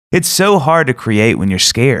It's so hard to create when you're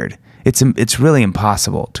scared. It's really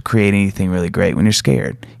impossible to create anything really great when you're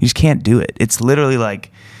scared. You just can't do it. It's literally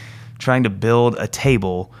like trying to build a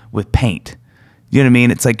table with paint. You know what I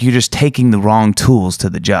mean? It's like you're just taking the wrong tools to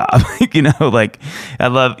the job. Like I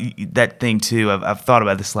love that thing too. I've thought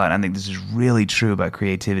about this a lot. And I think this is really true about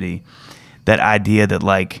creativity. That idea that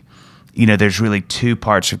like, there's really two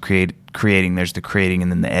parts of creating. There's the creating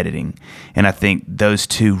and then the editing. And I think those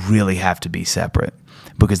two really have to be separate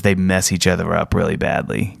because they mess each other up really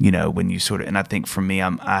badly, when you sort of, and I think for me,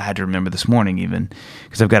 I had to remember this morning even,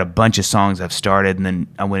 because I've got a bunch of songs I've started, and then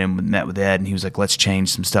I went in and met with Ed, and he was like, let's change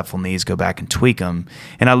some stuff on these, go back and tweak them.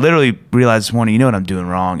 And I literally realized this morning, what I'm doing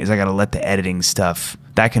wrong is I got to let the editing stuff,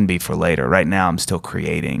 that can be for later. Right now, I'm still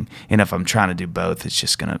creating. And if I'm trying to do both, it's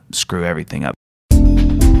just going to screw everything up.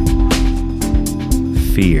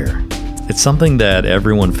 Fear. It's something that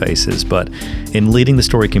everyone faces, but in leading the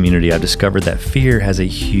story community, I've discovered that fear has a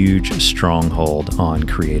huge stronghold on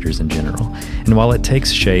creators in general. And while it takes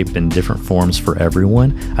shape in different forms for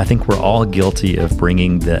everyone, I think we're all guilty of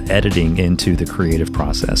bringing the editing into the creative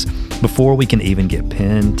process before we can even get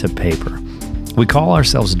pen to paper. We call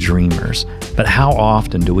ourselves dreamers, but how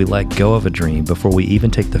often do we let go of a dream before we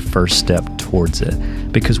even take the first step towards it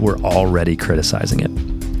because we're already criticizing it?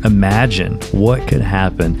 Imagine what could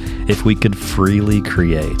happen if we could freely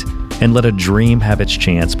create and let a dream have its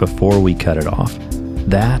chance before we cut it off.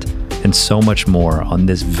 That and so much more on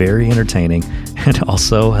this very entertaining and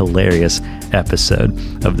also hilarious episode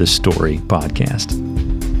of the Story Podcast.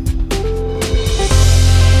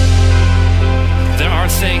 There are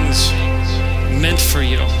things meant for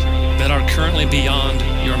you that are currently beyond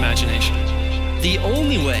your imagination. The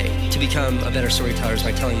only way to become a better storyteller is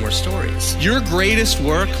by telling more stories. Your greatest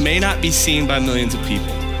work may not be seen by millions of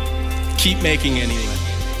people. Keep making it anyway.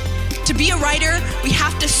 To be a writer, we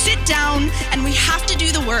have to sit down and we have to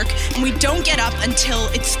do the work, and we don't get up until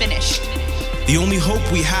it's finished. The only hope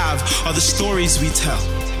we have are the stories we tell.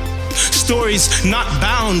 Stories not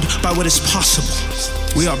bound by what is possible.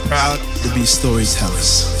 We are proud to be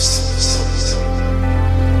storytellers.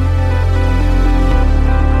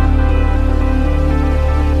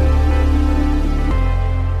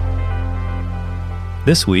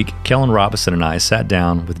 This week, Kellen Robinson and I sat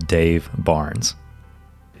down with Dave Barnes.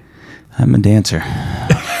 I'm a dancer,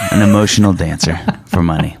 an emotional dancer for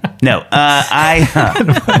money. No,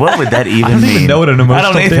 what would that even mean? I don't even know what an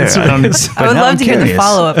emotional dancer is. I would love to hear the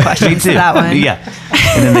follow-up questions to that one. Yeah,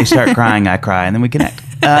 and then they start crying, I cry, and then we connect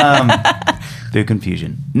through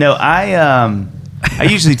confusion. No, I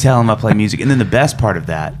usually tell them I play music, and then the best part of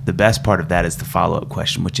that is the follow-up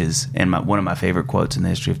question, which is, and one of my favorite quotes in the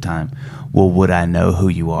history of time, well, would I know who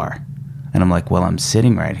you are? And I'm like, well, I'm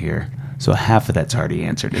sitting right here, so half of that's already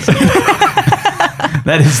answered, isn't it?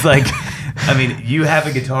 That is like, I mean, you have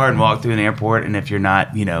a guitar and walk through an airport, and if you're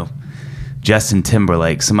not, Justin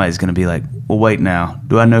Timberlake, somebody's going to be like, well, wait now,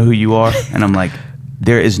 do I know who you are? And I'm like,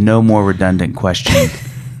 there is no more redundant question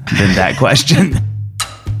than that question.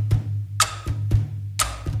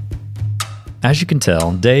 As you can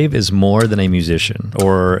tell, Dave is more than a musician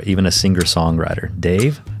or even a singer-songwriter.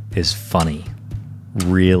 Dave is funny,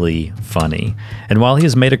 really funny. And while he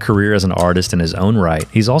has made a career as an artist in his own right,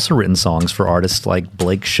 he's also written songs for artists like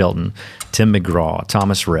Blake Shelton, Tim McGraw,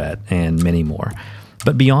 Thomas Rhett, and many more.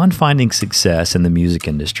 But beyond finding success in the music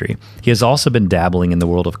industry, he has also been dabbling in the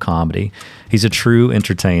world of comedy. He's a true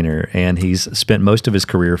entertainer, and he's spent most of his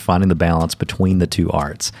career finding the balance between the two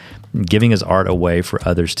arts, giving his art away for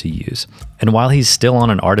others to use. And while he's still on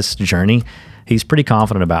an artist's journey, he's pretty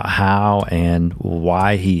confident about how and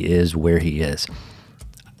why he is where he is.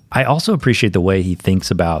 I also appreciate the way he thinks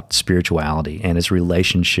about spirituality and his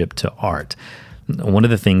relationship to art. One of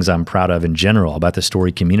the things I'm proud of in general about the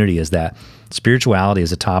story community is that spirituality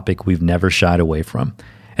is a topic we've never shied away from.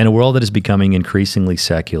 In a world that is becoming increasingly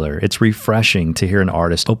secular, it's refreshing to hear an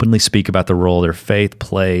artist openly speak about the role their faith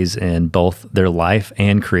plays in both their life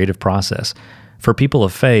and creative process. For people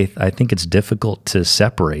of faith, I think it's difficult to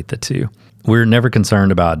separate the two. We're never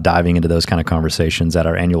concerned about diving into those kind of conversations at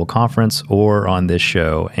our annual conference or on this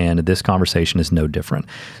show, and this conversation is no different.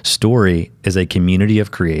 Story is a community of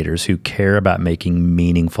creators who care about making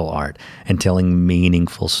meaningful art and telling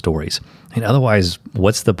meaningful stories. And otherwise,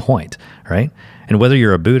 what's the point, right? And whether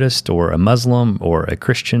you're a Buddhist or a Muslim or a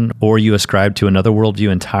Christian, or you ascribe to another worldview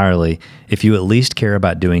entirely, if you at least care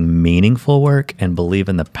about doing meaningful work and believe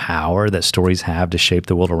in the power that stories have to shape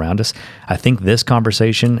the world around us, I think this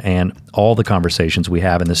conversation and all the conversations we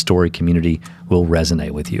have in the story community will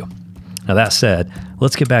resonate with you. Now that said,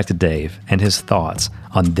 let's get back to Dave and his thoughts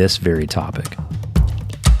on this very topic.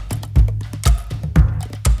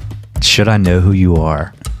 Should I know who you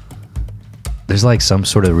are? There's like some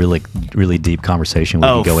sort of really, really deep conversation we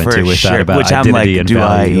can go into with that about which identity and do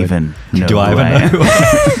value. I even know do I who even I know who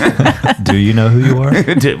I am? Do you know who you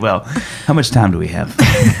are? Well, how much time do we have?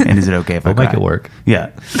 And is it okay if I We'll make cry? it work.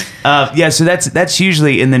 Yeah. So that's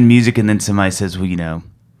usually, and then music, and then somebody says, well, you know,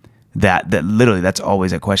 that literally, that's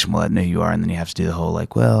always a question. Well, I know who you are. And then you have to do the whole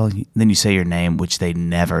like, well, then you say your name, which they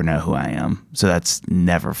never know who I am. So that's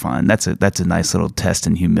never fun. That's a nice little test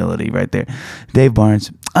in humility right there. Dave Barnes.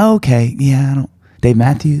 Oh, okay. Yeah, I don't. Dave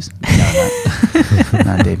Matthews? No,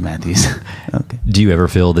 not Dave Matthews. Okay. Do you ever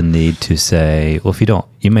feel the need to say, well, if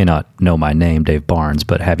you may not know my name, Dave Barnes,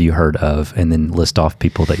 but have you heard of, and then list off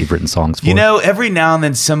people that you've written songs for? You know, every now and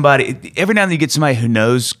then you get somebody who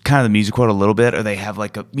knows kind of the music world a little bit, or they have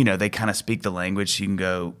like they kind of speak the language. So you can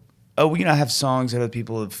go, oh, well, I have songs that other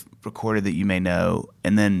people have recorded that you may know.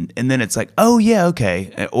 And then it's like, oh yeah,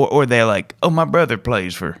 okay. Or they're like, oh, my brother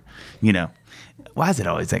plays for, why is it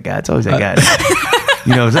always that guy? It's always that guy.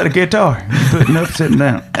 Is that a guitar? Putting up, sitting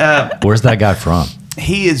down. Where's that guy from?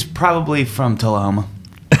 He is probably from Tullahoma.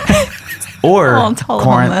 Or Tullahoma.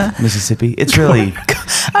 Corinth, Mississippi. It's really...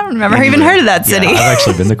 I don't remember. I even heard of that city. Yeah, I've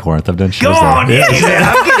actually been to Corinth. I've done shows Go on, there.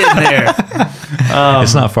 yeah, I'll get in there.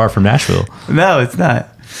 It's not far from Nashville. No, it's not.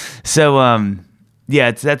 So,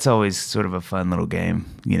 that's always sort of a fun little game,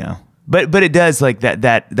 But it does, like,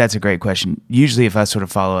 that's a great question. Usually if I sort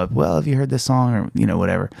of follow up, well, have you heard this song or,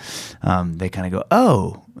 whatever, they kind of go,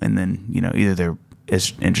 oh, and then, either they're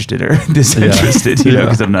interested or disinterested,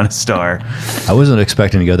 because I'm not a star. I wasn't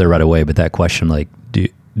expecting to go there right away, but that question, like,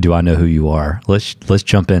 do I know who you are? Let's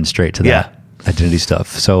jump in straight to that identity stuff.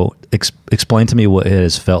 So explain to me what it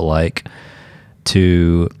has felt like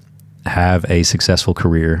to have a successful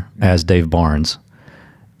career as Dave Barnes.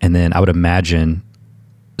 And then I would imagine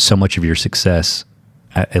so much of your success,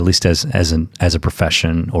 at least as a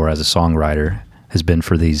profession or as a songwriter, has been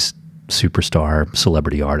for these superstar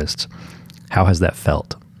celebrity artists. How has that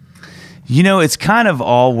felt? It's kind of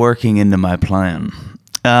all working into my plan.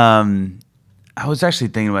 I was actually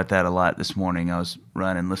thinking about that a lot this morning. I was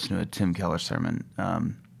running, listening to a Tim Keller sermon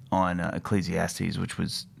on Ecclesiastes, which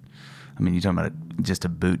was, you're talking about just a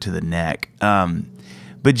boot to the neck.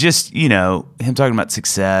 But just, him talking about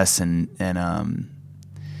success and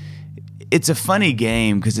it's a funny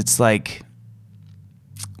game because it's like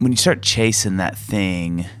when you start chasing that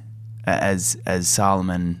thing, as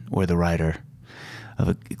Solomon, or the writer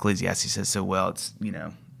of Ecclesiastes, says so well, it's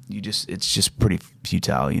it's just pretty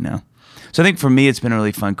futile, So I think for me it's been a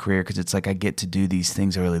really fun career because it's like I get to do these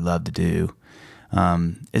things I really love to do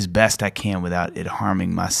as best I can without it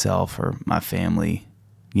harming myself or my family,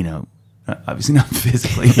 obviously not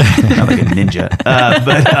physically, not like a ninja,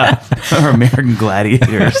 but or American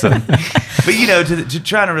Gladiator or something. But to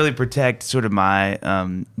try to really protect sort of my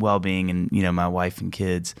well-being and my wife and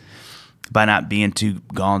kids by not being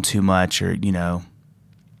gone too much, or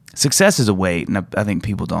success is a weight, and I think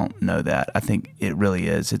people don't know that. I think it really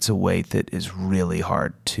is. It's a weight that is really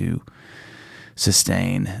hard to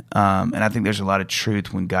sustain, and I think there's a lot of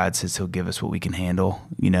truth when God says He'll give us what we can handle,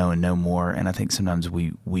 and no more. And I think sometimes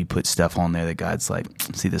we put stuff on there that God's like,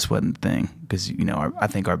 see, this wasn't the thing, because I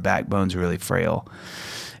think our backbones are really frail,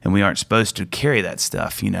 and we aren't supposed to carry that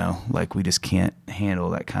stuff. Like we just can't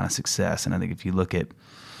handle that kind of success. And I think if you look at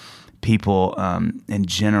people in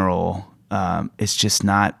general, it's just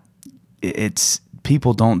not. It's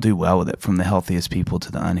people don't do well with it, from the healthiest people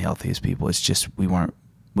to the unhealthiest people. It's just we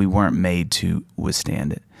weren't made to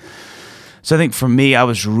withstand it. So I think for me, I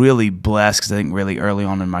was really blessed because I think really early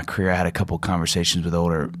on in my career, I had a couple of conversations with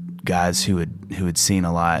older guys who had seen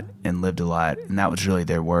a lot and lived a lot, and that was really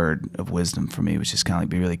their word of wisdom for me, which is kind of like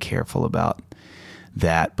be really careful about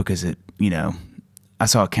that, because I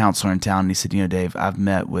saw a counselor in town and he said, Dave, I've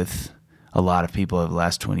met with a lot of people over the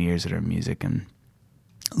last 20 years that are in music, and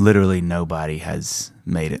literally nobody has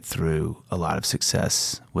made it through a lot of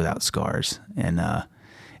success without scars. And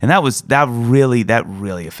that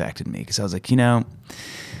really affected me, because I was like,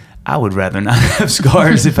 I would rather not have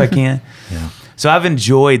scars if I can. Yeah. So I've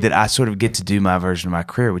enjoyed that I sort of get to do my version of my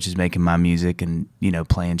career, which is making my music and,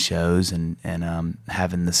 playing shows and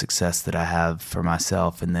having the success that I have for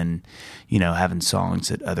myself, and then, having songs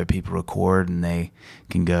that other people record and they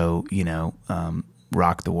can go,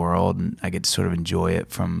 rock the world, and I get to sort of enjoy it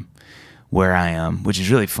from where I am, which is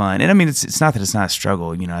really fun. And it's not that it's not a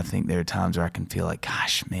struggle. I think there are times where I can feel like,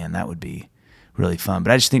 gosh, man, that would be really fun.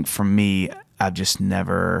 But I just think for me, that's just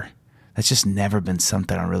never been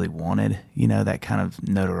something I really wanted, that kind of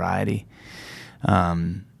notoriety.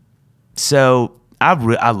 So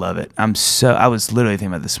I love it. I was literally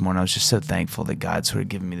thinking about this morning. I was just so thankful that God sort of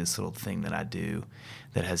given me this little thing that I do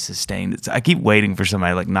that has sustained it. I keep waiting for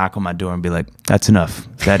somebody to like knock on my door and be like, "That's enough.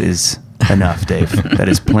 That is enough, Dave. That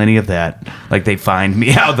is plenty of that." Like they find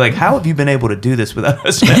me out, like, "How have you been able to do this without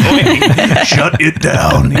us knowing?" Shut it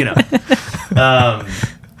down, you know.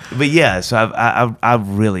 But yeah, so I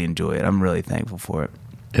really enjoy it. I'm really thankful for it.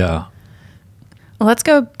 Yeah. Well, let's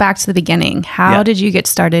go back to the beginning. How did you get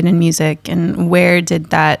started in music, and where did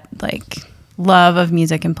that like love of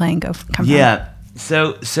music and playing come from? Yeah.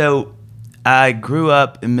 So I grew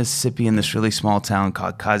up in Mississippi in this really small town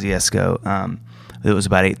called Kosciuszko. It was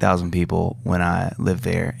about 8,000 people when I lived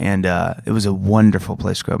there, and it was a wonderful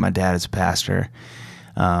place to grow up. My dad is a pastor,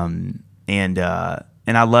 and I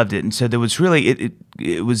loved it. And so there was really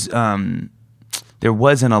it was there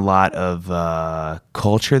wasn't a lot of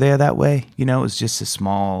culture there that way. You know, it was just a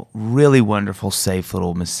small, really wonderful, safe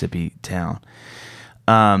little Mississippi town.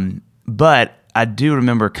 But I do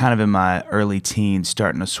remember kind of in my early teens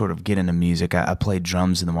starting to sort of get into music. I played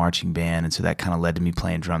drums in the marching band, and so that kind of led to me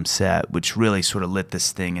playing drum set, which really sort of lit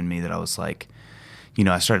this thing in me that I was like, you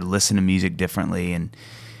know, I started listening to music differently. And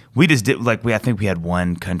we just did, like, I think we had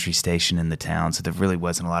one country station in the town, so there really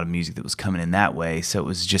wasn't a lot of music that was coming in that way. So it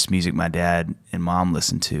was just music my dad and mom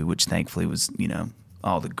listened to, which thankfully was, you know,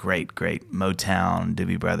 all the great Motown,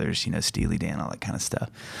 Doobie Brothers, you know, Steely Dan, all that kind of stuff.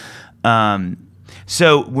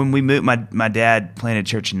 So when we moved, my dad planted a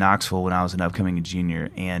church in Knoxville when I was an upcoming junior,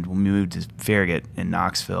 and when we moved to Farragut in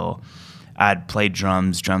Knoxville, I'd played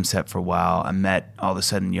drum set for a while. I met, all of a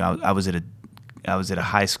sudden, you know, I was at a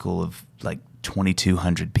high school of like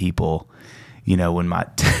 2,200 people, you know, when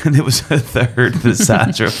it was a third the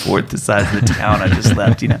size or a fourth the size of the town I just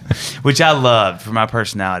left, you know, which I loved. For my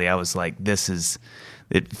personality, I was like,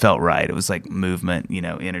 it felt right. It was like movement, you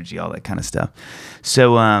know, energy, all that kind of stuff.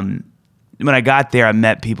 So, when I got there, I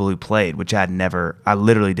met people who played, which I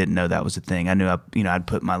literally didn't know that was a thing. I knew, I'd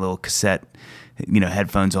put my little cassette, you know,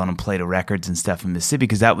 headphones on and play the records and stuff in Mississippi,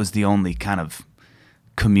 because that was the only kind of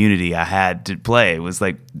community I had to play. It was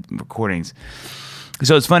like recordings.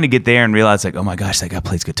 So it's fun to get there and realize, like, oh my gosh, that guy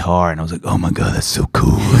plays guitar. And I was like, oh my God, that's so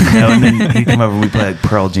cool. You know? And then he'd come over and we'd play like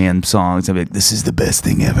Pearl Jam songs. I'd be like, this is the best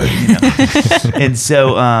thing ever, you know? And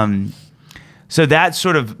so that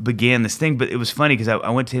sort of began this thing, but it was funny because I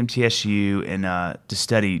went to MTSU and to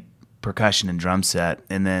study percussion and drum set,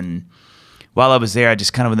 and then while I was there, I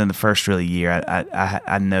just kind of within the first really year,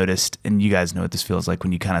 I noticed, and you guys know what this feels like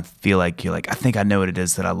when you kind of feel like you're like, I think I know what it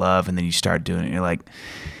is that I love, and then you start doing it, and you're like,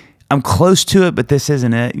 I'm close to it, but this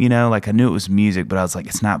isn't it, you know? Like I knew it was music, but I was like,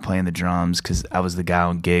 it's not playing the drums, because I was the guy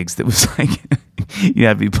on gigs that was like, you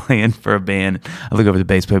know, I'd be playing for a band, I'd look over the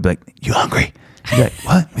bass player, be like, you hungry? He'd be like,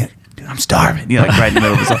 what? Man, dude, I'm starving. You know, like right in the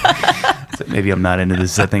middle of the song. So maybe I'm not into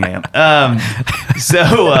this. I think I am.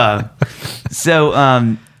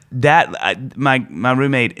 My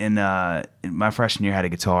roommate in my freshman year had a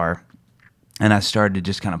guitar, and I started to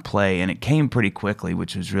just kind of play, and it came pretty quickly,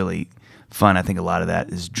 which was really fun. I think a lot of that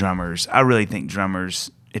is drummers. I really think drummers,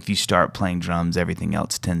 if you start playing drums, everything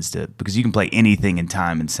else tends to, because you can play anything in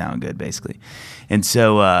time and sound good, basically. And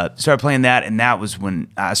so started playing that, and that was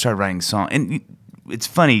when I started writing songs. And it's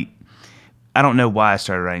funny, I don't know why I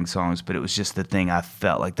started writing songs, but it was just the thing I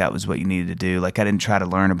felt like that was what you needed to do. Like I didn't try to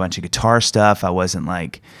learn a bunch of guitar stuff. I wasn't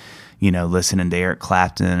like, you know, listening to Eric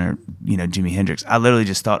Clapton or, you know, Jimi Hendrix. I literally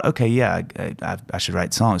just thought, okay, yeah, I should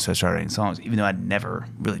write songs. So I started writing songs, even though I'd never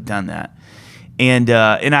really done that. And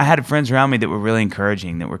I had friends around me that were really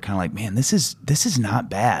encouraging, that were kind of like, man, this is not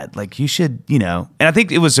bad. Like you should, you know. And I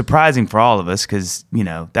think it was surprising for all of us because, you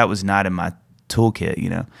know, that was not in my toolkit, you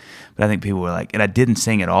know. But I think people were like, and I didn't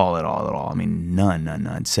sing at all. I mean,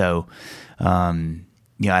 none. So, you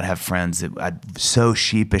know, I'd have friends that I'd so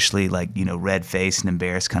sheepishly, like, you know, red-faced and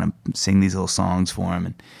embarrassed, kind of sing these little songs for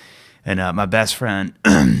them. And my best friend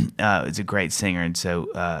is a great singer, and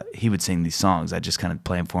so he would sing these songs. I'd just kind of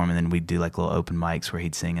play them for him, and then we'd do like little open mics where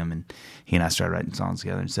he'd sing them, and he and I started writing songs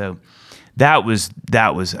together. And so that was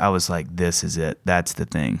I was like, this is it. That's the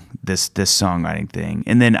thing. This songwriting thing.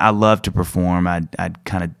 And then I love to perform. I'd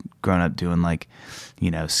kind of grown up doing like,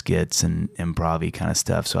 you know, skits and improv-y kind of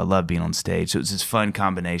stuff. So I love being on stage. So it was this fun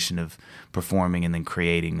combination of performing and then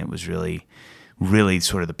creating that was really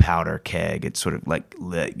sort of the powder keg. It's sort of like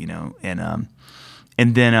lit, you know. And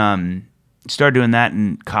then started doing that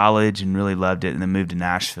in college and really loved it, and then moved to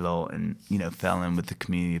Nashville and, you know, fell in with the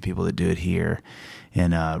community of people that do it here,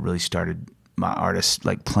 and really started my artist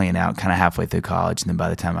like playing out kind of halfway through college. And then by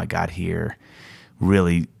the time I got here,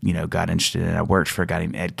 really, you know, got interested in it. I worked for a guy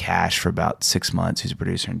named Ed Cash for about 6 months, who's a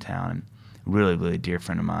producer in town, and really, really dear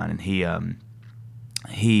friend of mine. And he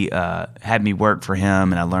he had me work for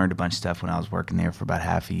him, and I learned a bunch of stuff when I was working there for about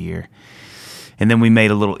half a year. And then we made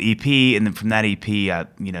a little EP, and then from that EP,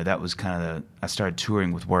 that was kind of I started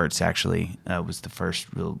touring with Wirtz. Actually, it was the first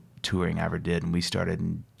real touring I ever did, and we started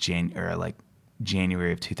in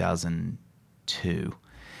January of 2002,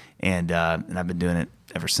 and I've been doing it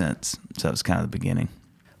ever since. So that was kind of the beginning.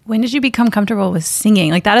 When did you become comfortable with singing?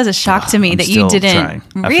 Like, that is a shock to me that you didn't.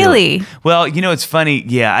 Really? Well, it's funny.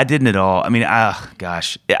 Yeah, I didn't at all. I mean,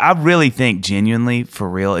 gosh, I really think genuinely, for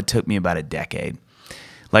real, it took me about a decade.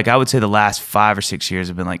 Like, I would say the last 5 or 6 years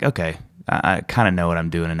have been like, okay, I kind of know what I'm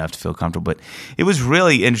doing enough to feel comfortable. But it was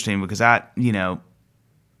really interesting because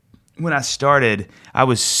when I started, I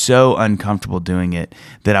was so uncomfortable doing it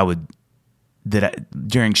that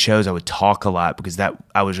during shows I would talk a lot because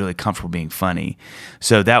I was really comfortable being funny.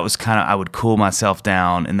 So that was kind of, I would cool myself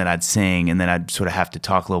down, and then I'd sing, and then I'd sort of have to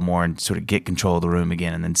talk a little more and sort of get control of the room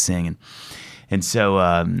again, and then sing. And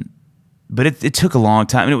so, but it took a long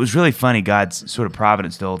time, and it was really funny, God's sort of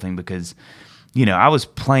providence, the whole thing, because, I was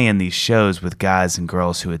playing these shows with guys and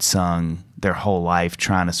girls who had sung their whole life,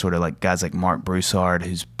 trying to sort of, like, guys like Mark Broussard,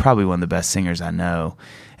 who's probably one of the best singers I know.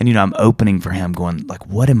 And, I'm opening for him going, like,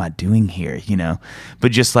 what am I doing here,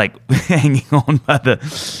 But just, like, hanging on by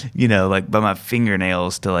by my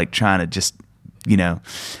fingernails to, like, trying to just,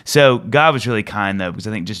 So God was really kind, though, because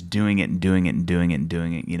I think just doing it and doing it and doing it and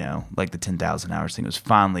doing it, like the 10,000 hours thing was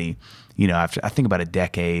finally, after, I think about a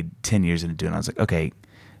decade, 10 years into doing it, I was like, okay,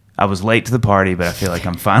 I was late to the party, but I feel like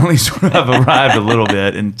I'm finally sort of arrived a little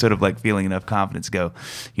bit and sort of like feeling enough confidence to go,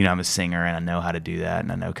 I'm a singer and I know how to do that,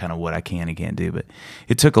 and I know kind of what I can and can't do. But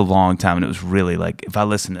it took a long time, and it was really like, if I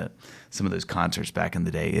listen to some of those concerts back in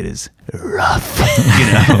the day, it is rough,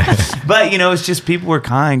 But, it's just people were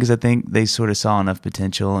kind because I think they sort of saw enough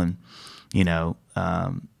potential, and,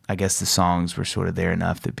 I guess the songs were sort of there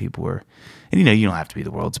enough that people were, and, you don't have to be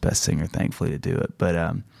the world's best singer, thankfully, to do it. But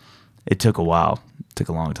it took a while. It took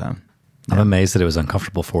a long time. I'm amazed that it was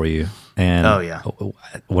uncomfortable for you. And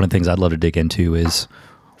one of the things I'd love to dig into is,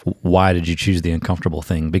 why did you choose the uncomfortable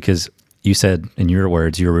thing? Because you said, in your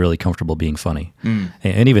words, you're really comfortable being funny.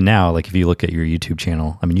 And even now, like, if you look at your YouTube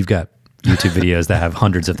channel, I mean, you've got YouTube videos that have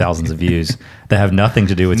hundreds of thousands of views that have nothing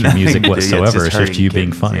to do with your music whatsoever. It's just you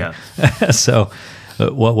being funny. Yeah. So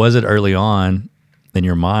what was it early on in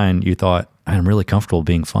your mind? You thought, I'm really comfortable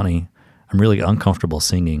being funny. I'm really uncomfortable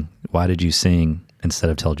singing. Why did you sing instead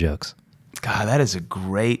of tell jokes? God, that is a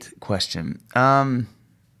great question. I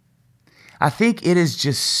think it is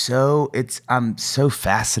just I'm so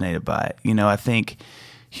fascinated by it. I think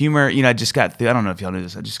humor, I just got through, I don't know if y'all knew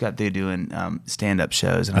this, I just got through doing stand-up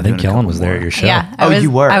shows. And I think Kellen was there at your show. Yeah.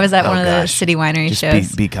 You were? I was at one of the City Winery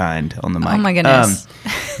shows. Be kind on the mic. Oh my goodness.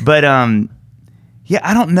 But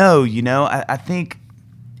I don't know, I think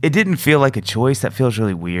it didn't feel like a choice. That feels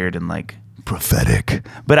really weird and like prophetic.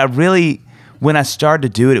 But when I started to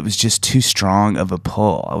do it, it was just too strong of a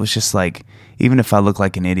pull. I was just like, even if I look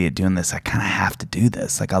like an idiot doing this, I kind of have to do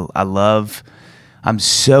this. Like, I'm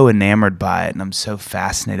so enamored by it, and I'm so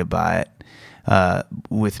fascinated by it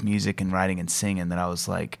with music and writing and singing, that I was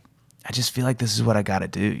like, I just feel like this is what I got to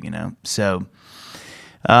do, So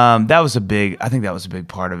I think that was a big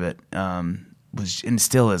part of it. And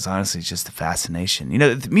still is, honestly, just the fascination.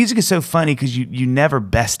 The music is so funny because you never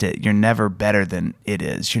best it. You're never better than it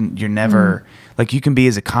is. You're never like, you can be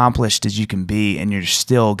as accomplished as you can be, and you're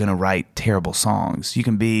still gonna write terrible songs. You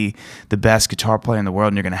can be the best guitar player in the world,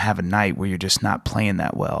 and you're gonna have a night where you're just not playing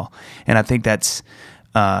that well. And I think that's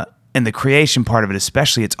and the creation part of it,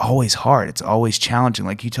 especially, it's always hard. It's always challenging.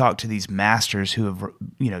 Like, you talk to these masters who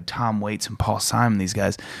have, Tom Waits and Paul Simon, these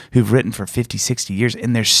guys who've written for 50, 60 years,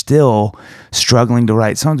 and they're still struggling to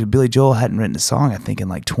write songs. Billy Joel hadn't written a song, I think, in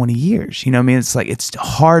like 20 years. You know what I mean? It's like, it's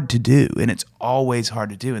hard to do, and it's always hard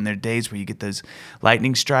to do. And there are days where you get those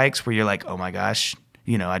lightning strikes where you're like, oh my gosh,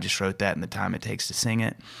 I just wrote that in the time it takes to sing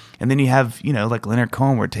it. And then you have, like Leonard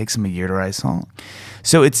Cohen, where it takes him a year to write a song.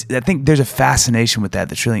 So I think there's a fascination with that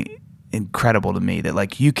that's really incredible to me, that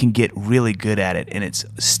like, you can get really good at it and it's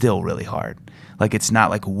still really hard. Like, it's not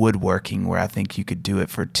like woodworking, where I think you could do it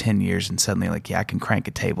for 10 years and suddenly, like, I can crank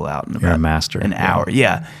a table out in about a master. An hour.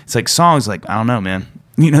 Yeah. It's like songs, like, I don't know, man.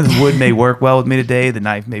 The wood may work well with me today. The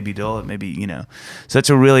knife may be dull. It may be, So that's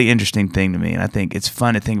a really interesting thing to me. And I think it's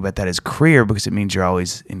fun to think about that as a career, because it means you're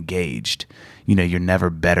always engaged. You're never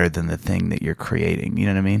better than the thing that you're creating. You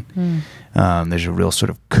know what I mean? There's a real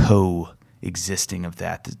sort of coexisting of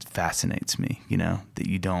that fascinates me,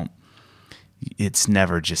 that it's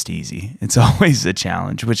never just easy. It's always a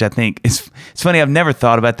challenge, which I think it's funny. I've never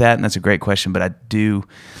thought about that, and that's a great question, but I do,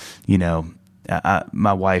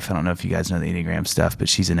 my wife, I don't know if you guys know the Enneagram stuff, but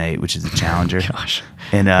she's an 8, which is a challenger. Gosh.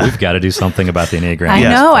 And We've got to do something about the Enneagram. I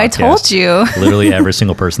know. I told you. Literally every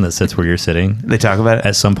single person that sits where you're sitting. They talk about it?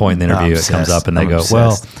 At some point in the interview, it comes up and they go, obsessed.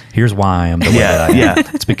 well, here's why I'm the way that I am. Yeah.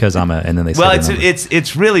 It's because I'm and then they say Well, the number.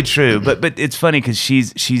 it's really true, but it's funny because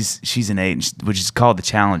she's an 8, which is called the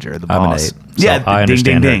challenger, the I'm an boss. 8. So I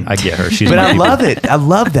understand her. I get her. She's but my I people. love it. I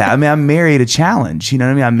love that. I mean, I married a challenge. You know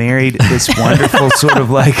what I mean? I married this wonderful sort of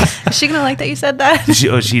like. Is she gonna like that you said that?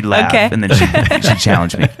 She'd laugh Okay. and then she'd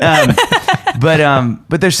challenge me.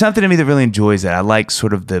 But there's something to me that really enjoys that. I like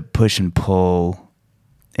sort of the push and pull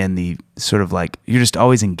and the sort of like you're just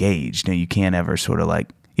always engaged. You know, you can't ever sort of like.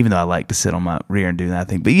 Even though I like to sit on my rear and do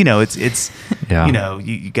nothing, but you know, it's Yeah. you know,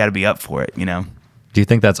 you got to be up for it. You know. Do you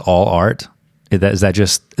think that's all art? Is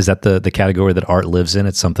that the category that art lives in?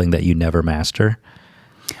 It's something that you never master?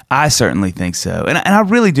 I certainly think so. And I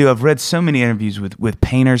really do. I've read so many interviews with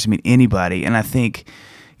painters, I mean, anybody. And I think,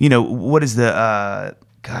 you know, what is I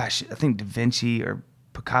think Da Vinci or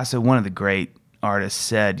Picasso, one of the great artists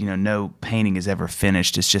said, you know, no painting is ever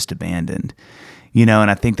finished. It's just abandoned, you know, and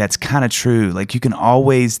I think that's kind of true. Like you can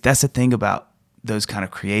always, that's the thing about those kind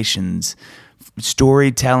of creations,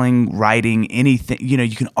 storytelling, writing, anything, you know,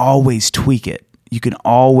 you can always tweak it. You can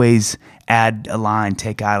always add a line,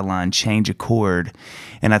 take out a line, change a chord.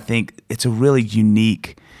 And I think it's a really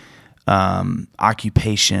unique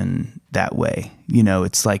occupation that way. You know,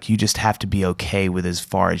 it's like you just have to be okay with as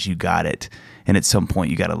far as you got it. And at some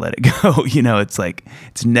point you got to let it go. You know, it's like,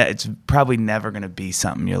 it's probably never going to be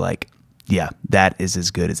something you're like, yeah, that is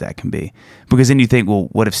as good as that can be. Because then you think, well,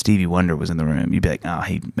 what if Stevie Wonder was in the room? You'd be like, oh,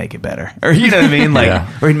 he'd make it better. Or you know what I mean? Like,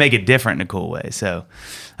 Yeah. Or he'd make it different in a cool way. So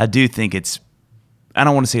I do think I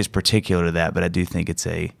don't want to say it's particular to that, but I do think it's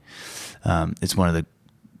one of the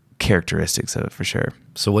characteristics of it for sure.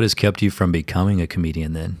 So what has kept you from becoming a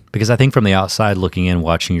comedian then? Because I think from the outside looking in,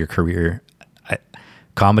 watching your career,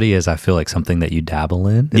 comedy is, I feel like, something that you dabble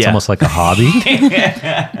in. It's almost like a hobby.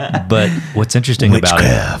 But what's interesting about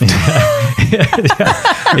it,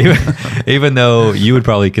 even though you would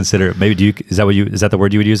probably consider it, maybe is that the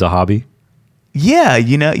word you would use, a hobby? Yeah,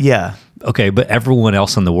 you know, yeah. Okay, but everyone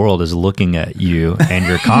else in the world is looking at you and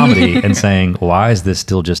your comedy and saying, why is this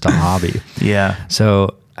still just a hobby? Yeah.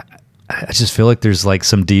 So I just feel like there's like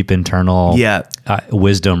some deep internal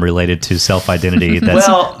wisdom related to self-identity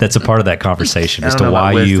that's a part of that conversation as to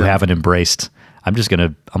why you haven't embraced, I'm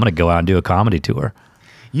going to go out and do a comedy tour.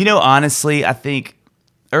 You know, honestly, I think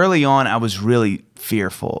early on I was really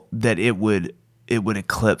fearful that it would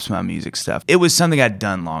eclipse my music stuff. It was something I'd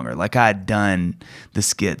done longer. Like I had done the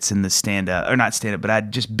skits and the stand-up, or not stand-up, but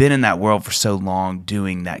I'd just been in that world for so long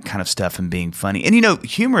doing that kind of stuff and being funny. And you know,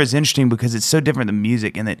 humor is interesting because it's so different than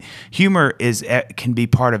music in that humor can be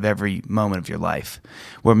part of every moment of your life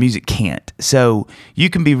where music can't. So you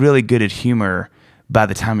can be really good at humor by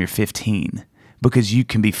the time you're 15 because you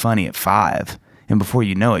can be funny at 5. And before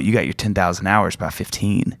you know it, you got your 10,000 hours by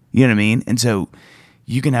 15. You know what I mean? And so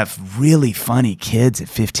you can have really funny kids at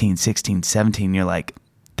 15, 16, 17. You're like,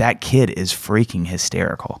 that kid is freaking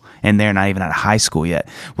hysterical. And they're not even out of high school yet.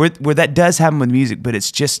 Where that does happen with music, but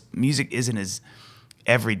it's just music isn't as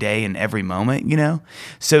every day and every moment, you know?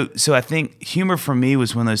 So I think humor for me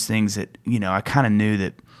was one of those things that, you know, I kind of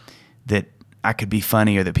knew that I could be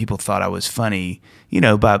funny or that people thought I was funny, you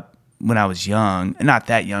know, by when I was young, not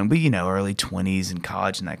that young, but, you know, early 20s and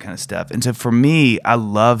college and that kind of stuff. And so for me, I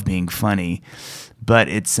love being funny. But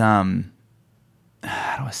it's, how do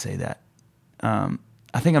I say that?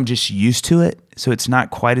 I think I'm just used to it, so it's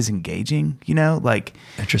not quite as engaging, you know? Like,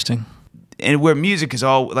 interesting. And where music is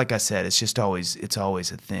all, like I said, it's always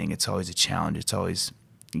a thing. It's always a challenge.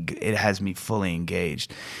 It has me fully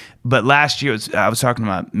engaged. But last year, I was talking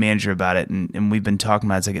to my manager about it, and we've been talking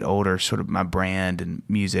about as I get older, sort of my brand and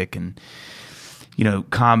music and, you know,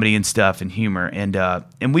 comedy and stuff and humor.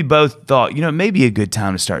 And we both thought, you know, it may be a good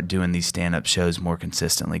time to start doing these stand-up shows more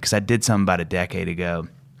consistently because I did some about a decade ago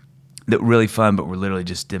that were really fun, but we're literally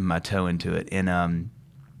just dipping my toe into it. And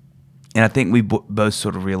I think we both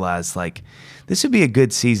sort of realized, like, this would be a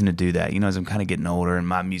good season to do that. You know, as I'm kind of getting older and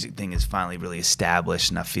my music thing is finally really established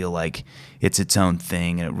and I feel like it's its own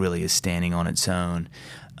thing and it really is standing on its own.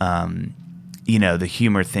 You know, the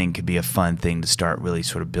humor thing could be a fun thing to start really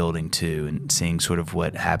sort of building to and seeing sort of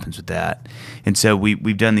what happens with that. And so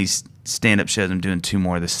we've done these stand-up shows. I'm doing 2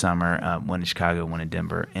 more this summer, one in Chicago, one in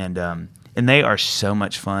Denver. And they are so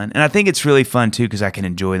much fun. And I think it's really fun, too, because I can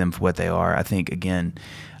enjoy them for what they are. I think, again,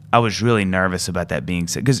 I was really nervous about that being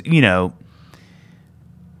said. Because, you know,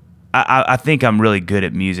 I think I'm really good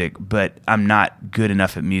at music, but I'm not good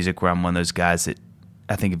enough at music where I'm one of those guys that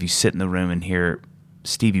I think if you sit in the room and hear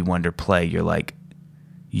Stevie Wonder play, you're like,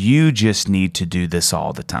 you just need to do this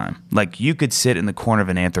all the time. Like, you could sit in the corner of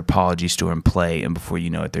an Anthropologie store and play, and before you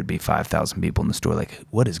know it, there'd be 5,000 people in the store. Like,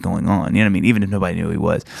 what is going on? You know what I mean? Even if nobody knew who he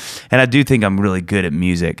was. And I do think I'm really good at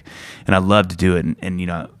music, and I love to do it, and you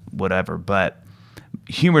know, whatever. But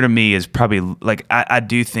humor to me is probably, like, I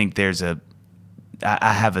do think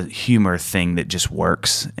I have a humor thing that just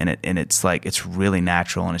works, and it's like, it's really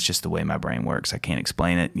natural, and it's just the way my brain works. I can't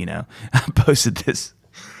explain it, you know. I posted this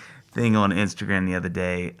thing on Instagram the other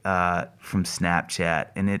day from Snapchat,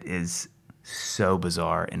 and it is so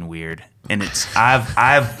bizarre and weird. And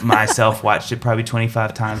I've myself watched it probably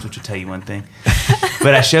 25 times, which will tell you one thing.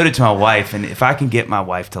 But I showed it to my wife, and if I can get my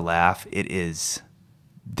wife to laugh,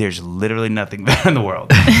 there's literally nothing better in the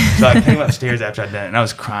world. So I came upstairs after I'd done it, and I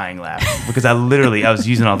was crying laughing because I was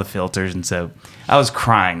using all the filters, and so I was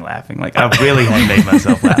crying laughing. Like, I really had made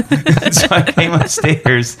myself laugh. So I came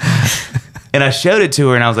upstairs, and I showed it to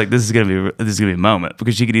her, and I was like, "This is gonna be a moment,"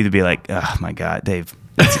 because she could either be like, "Oh my God, Dave,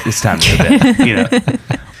 it's time to go to bed," you know,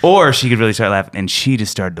 or she could really start laughing, and she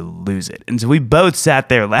just started to lose it. And so we both sat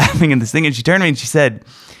there laughing at this thing, and she turned to me and she said,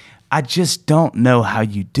 "I just don't know how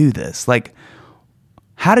you do this. Like,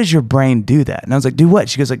 how does your brain do that?" And I was like, "Do what?"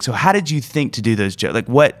 She goes like, "So how did you think to do those jokes? Like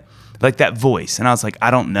what? Like that voice?" And I was like, "I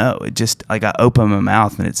don't know. It just, like, I open my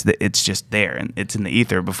mouth and it's just there, and it's in the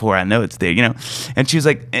ether before I know it's there, you know?" And she was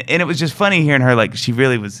like, and it was just funny hearing her, like, she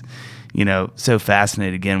really was, you know, so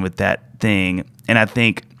fascinated again with that thing. And I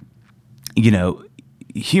think, you know,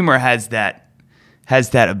 humor has that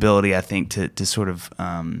ability, I think, to sort of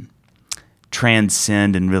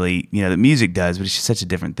transcend, and really, you know, that music does, but it's just such a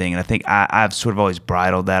different thing. And I think I've sort of always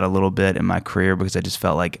bridled that a little bit in my career, because I just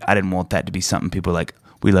felt like I didn't want that to be something people like,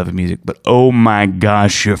 "We love your music, but oh my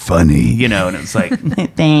gosh, you're funny," you know. And it's like,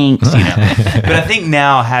 thanks, you know. But I think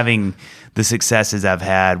now, having the successes I've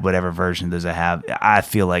had, whatever version of those I have, I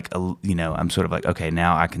feel like, you know, I'm sort of like, okay,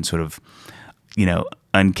 now I can sort of, you know,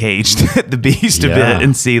 uncaged the beast a bit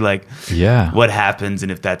and see, like, what happens,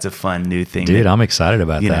 and if that's a fun new thing. Dude, I'm excited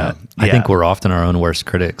about that. I think we're often our own worst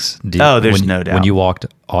critics. There's no doubt. When you walked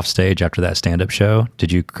off stage after that stand-up show,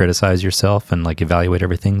 did you criticize yourself and, like, evaluate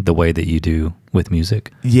everything the way that you do with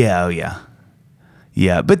music? Yeah,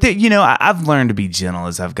 but you know, I've learned to be gentle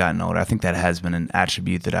as I've gotten older. I think that has been an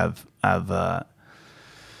attribute that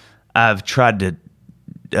I've tried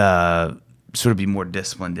to sort of be more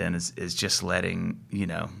disciplined in, is just letting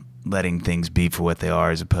things be for what they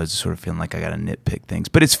are, as opposed to sort of feeling like I got to nitpick things.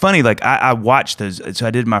 But it's funny, like, I watched those. So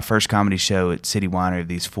I did my first comedy show at City Winery of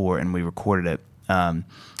these four, and we recorded it. And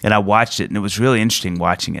I watched it, and it was really interesting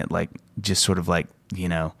watching it, like, just sort of like, you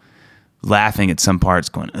know, laughing at some parts,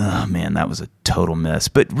 going, "Oh man, that was a total miss,"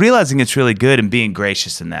 but realizing it's really good and being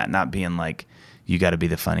gracious in that, not being like, you got to be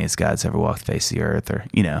the funniest guy that's ever walked the face of the earth, or,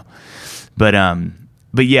 you know.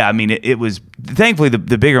 But yeah, I mean, it was, thankfully, the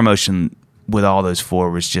bigger emotion with all those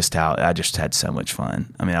four was just how I just had so much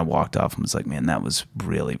fun. I mean, I walked off and was like, man, that was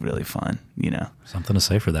really, really fun, you know. Something to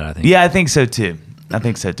say for that, I think. Yeah, I think so too.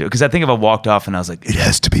 Because I think if I walked off and I was like, it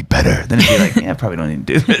has to be better, then it'd be like, yeah, I probably don't even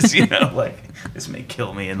do this, you know, like, this may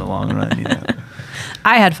kill me in the long run, you know.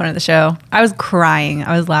 I had fun at the show. I was crying.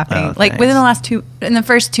 I was laughing. Like, within the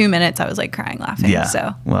first 2 minutes, I was like crying, laughing. Yeah.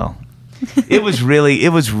 So, well, it was really,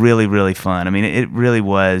 really fun. I mean, it really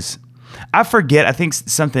was. I forget, I think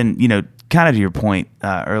something, you know, kind of to your point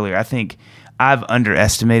earlier, I think I've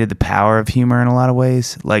underestimated the power of humor in a lot of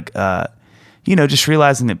ways. Like, you know, just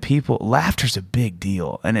realizing that laughter's a big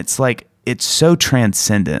deal. And it's like, it's so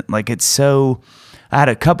transcendent. Like, it's so, I had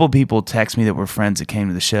a couple people text me that were friends that came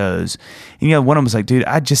to the shows. And, you know, one of them was like, dude,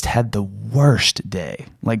 I just had the worst day.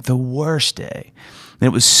 Like, the worst day. And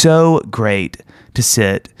it was so great to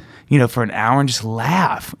sit, you know, for an hour and just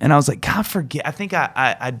laugh. And I was like, God, I think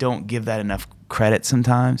I don't give that enough credit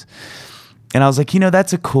sometimes. And I was like, you know,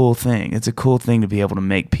 that's a cool thing. It's a cool thing to be able to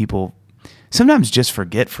make people sometimes just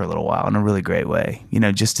forget for a little while in a really great way, you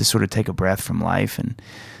know, just to sort of take a breath from life and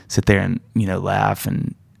sit there and, you know, laugh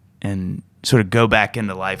and sort of go back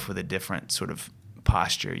into life with a different sort of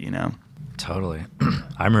posture, you know. Totally.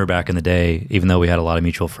 I remember back in the day, even though we had a lot of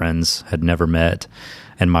mutual friends, had never met,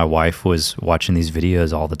 and my wife was watching these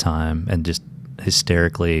videos all the time and just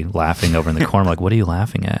hysterically laughing over in the corner. Like, what are you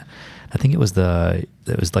laughing at? I think it was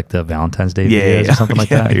like the Valentine's Day videos or something like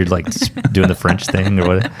that. You're like doing the French thing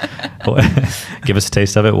or what? Give us a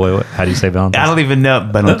taste of it. How do you say Valentine's? I don't even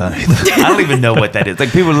know. I don't even know what that is.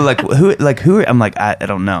 Like, people are like, who? I'm like, I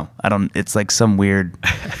don't know. It's like some weird,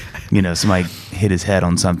 you know, somebody hit his head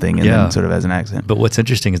on something and then sort of has an accent. But what's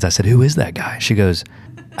interesting is I said, who is that guy? She goes,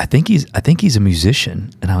 I think he's a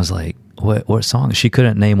musician. And I was like, what song? She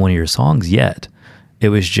couldn't name one of your songs yet. It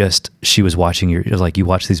was just, she was watching it was like, you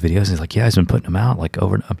watch these videos, and he's like, yeah, he's been putting them out like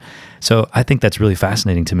over and over. So I think that's really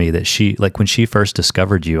fascinating to me that she, like when she first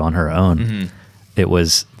discovered you on her own, it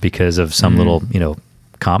was because of some little,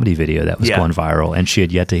 comedy video that was going viral, and she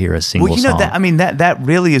had yet to hear a single song. That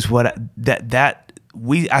really is what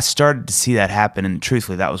I started to see that happen, and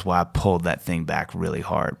truthfully, that was why I pulled that thing back really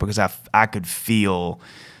hard, because I could feel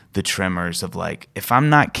the tremors of like, if I'm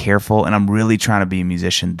not careful and I'm really trying to be a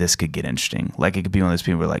musician, this could get interesting. Like it could be one of those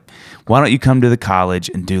people who are like, why don't you come to the college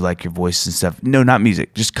and do like your voices and stuff? No, not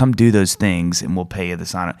music. Just come do those things and we'll pay you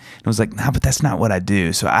this on it. And I was like, nah, but that's not what I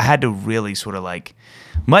do. So I had to really sort of like,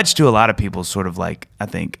 much to a lot of people's sort of like, I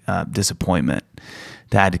think, disappointment,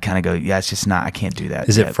 that I had to kind of go, yeah, it's just not, I can't do that.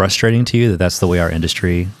 Is it frustrating to you that that's the way our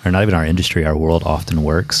industry, or not even our industry, our world often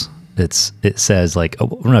works? It says like,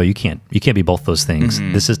 oh no, you can't be both those things.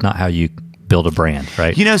 This is not how you build a brand,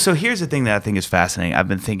 right? So here's the thing that I think is fascinating. I've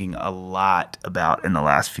been thinking a lot about in the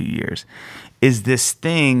last few years, is this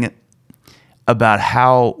thing about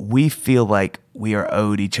how we feel like we are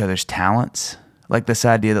owed each other's talents. Like this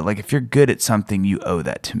idea that like, if you're good at something, you owe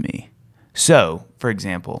that to me. So for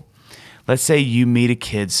example, let's say you meet a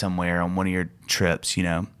kid somewhere on one of your trips,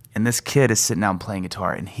 and this kid is sitting down playing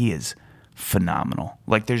guitar and he is phenomenal.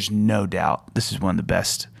 Like there's no doubt this is one of the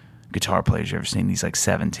best guitar players you've ever seen. He's like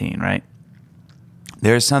 17, right?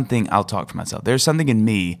 There's something, I'll talk for myself. There's something in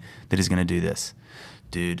me that is going to do this.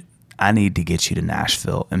 Dude, I need to get you to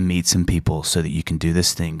Nashville and meet some people so that you can do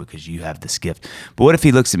this thing because you have this gift. But what if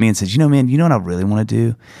he looks at me and says, man, you know what I really want to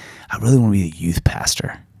do? I really want to be a youth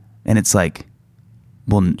pastor. And it's like,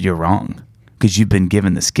 well, you're wrong, because you've been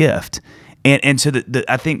given this gift. And so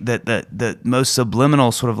I think that the most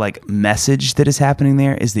subliminal sort of like message that is happening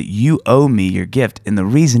there is that you owe me your gift. And the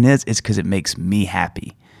reason is because it makes me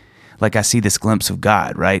happy. Like I see this glimpse of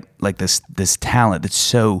God, right? Like this talent that's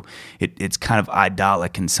so, it's kind of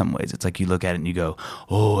idolic in some ways. It's like you look at it and you go,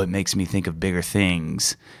 oh, it makes me think of bigger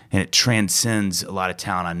things. And it transcends a lot of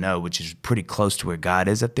talent I know, which is pretty close to where God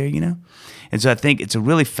is up there, And so I think it's a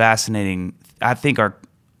really fascinating, I think our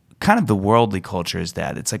kind of the worldly culture is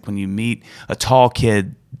that. It's like when you meet a tall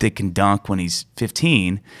kid that can dunk when he's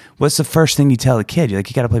 15, what's the first thing you tell the kid? You're like,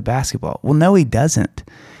 you got to play basketball. Well, no, he doesn't.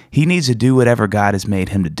 He needs to do whatever God has made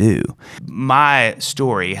him to do. My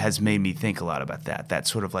story has made me think a lot about that.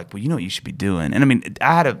 That's sort of like, well, you know what you should be doing. And I mean,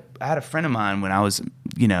 I had a friend of mine when I was,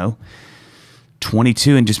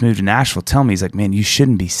 22 and just moved to Nashville tell me, he's like, man, you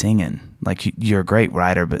shouldn't be singing. Like, you're a great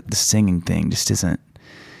writer, but the singing thing just isn't.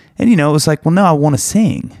 And, it was like, well, no, I want to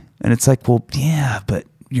sing. And it's like, well, yeah, but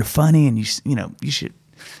you're funny and you should.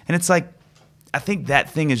 And it's like, I think that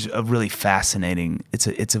thing is a really fascinating,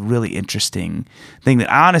 it's a really interesting thing that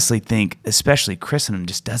I honestly think, especially Christendom,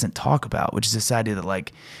 just doesn't talk about, which is this idea that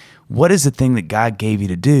like, what is the thing that God gave you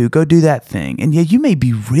to do? Go do that thing. And yeah, you may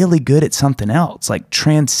be really good at something else, like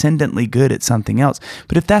transcendently good at something else.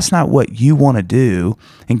 But if that's not what you want to do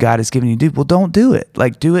and God has given you to do, well, don't do it.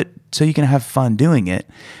 Like, do it so you can have fun doing it.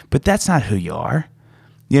 But that's not who you are.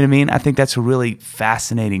 You know what I mean? I think that's a really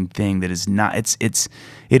fascinating thing that is not, it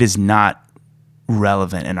is not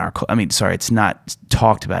relevant in our, it's not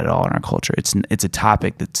talked about at all in our culture. It's a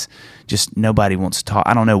topic that's just nobody wants to talk.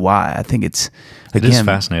 I don't know why. I think it is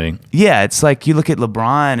fascinating. Yeah. It's like you look at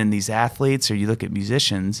LeBron and these athletes, or you look at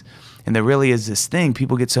musicians, and there really is this thing.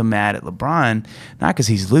 People get so mad at LeBron, not because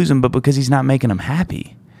he's losing, but because he's not making them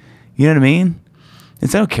happy. You know what I mean? They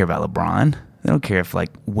don't care about LeBron. They don't care if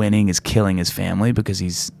like winning is killing his family because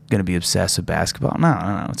he's going to be obsessed with basketball.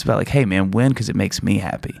 No. It's about like, hey man, win because it makes me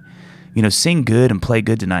happy. Sing good and play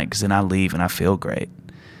good tonight because then I leave and I feel great.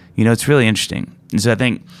 It's really interesting. And so I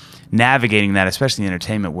think navigating that, especially in the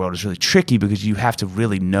entertainment world, is really tricky because you have to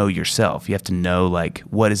really know yourself. You have to know like,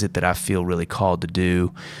 what is it that I feel really called to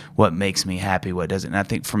do? What makes me happy? What doesn't? And I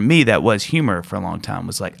think for me, that was humor for a long time.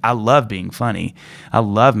 Was like, I love being funny. I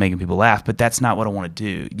love making people laugh, but that's not what I want to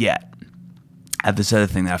do yet. I have this other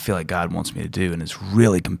thing that I feel like God wants me to do, and it's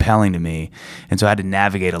really compelling to me. And so I had to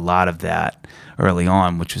navigate a lot of that early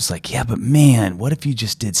on, which was like, yeah, but man, what if you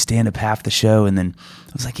just did stand up half the show? And then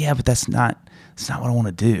I was like, yeah, but that's not what I want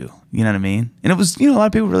to do. You know what I mean? And it was, a lot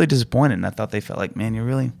of people were really disappointed, and I thought they felt like, man,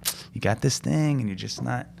 you got this thing and you're just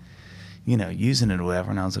not, using it or whatever.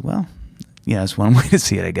 And I was like, well, yeah, that's one way to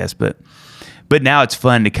see it, I guess. But now it's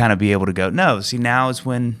fun to kind of be able to go, no, see, now it's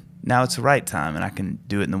the right time, and I can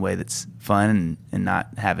do it in the way that's fun and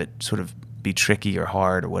not have it sort of be tricky or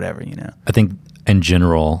hard or whatever, I think in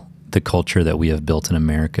general, the culture that we have built in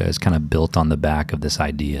America is kind of built on the back of this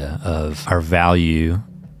idea of our value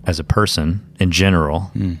as a person in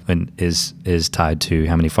general, and is tied to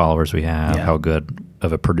how many followers we have, how good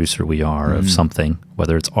of a producer we are of something,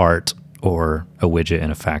 whether it's art or a widget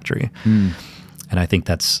in a factory. And I think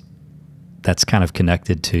that's kind of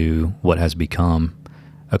connected to what has become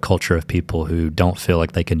a culture of people who don't feel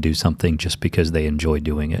like they can do something just because they enjoy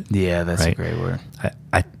doing it. Yeah, that's right? a great word.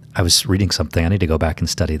 I was reading something. I need to go back and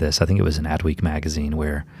study this. I think it was in Adweek magazine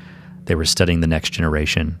where they were studying the next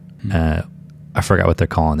generation. I forgot what they're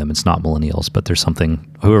calling them. It's not millennials, but there's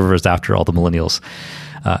something, whoever is after all the millennials.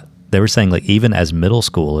 They were saying like even as middle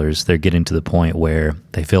schoolers, they're getting to the point where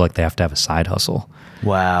they feel like they have to have a side hustle.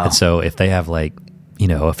 Wow. And so if they have like,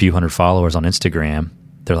 a few hundred followers on Instagram,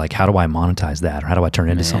 they're like, how do I monetize that? Or how do I turn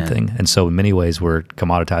it into something? And so in many ways we're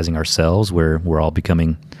commoditizing ourselves, where we're all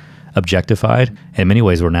becoming objectified. In many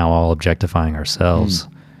ways we're now all objectifying ourselves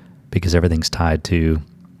because everything's tied to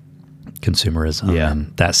consumerism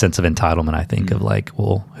and that sense of entitlement, I think, of like,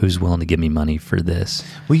 well, who's willing to give me money for this?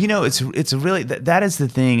 Well, it's really, that is the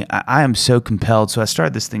thing. I am so compelled. So I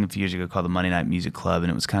started this thing a few years ago called the Monday Night Music Club,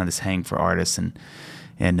 and it was kind of this hang for artists, and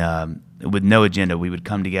with no agenda, we would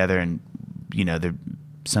come together, and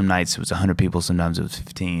some nights it was 100 people, sometimes it was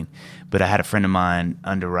 15. But I had a friend of mine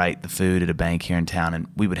underwrite the food at a bank here in town, and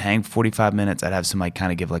we would hang 45 minutes. I'd have somebody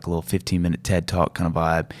kind of give like a little 15-minute TED Talk kind of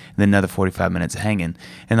vibe, and then another 45 minutes of hanging.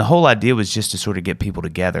 And the whole idea was just to sort of get people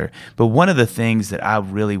together. But one of the things that I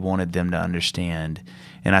really wanted them to understand,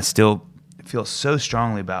 and I still feel so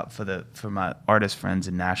strongly about for my artist friends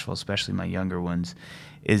in Nashville, especially my younger ones,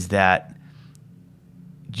 is that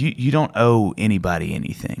you don't owe anybody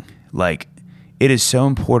anything. Like, it is so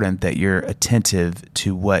important that you're attentive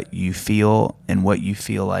to what you feel and what you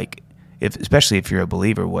feel like, especially if you're a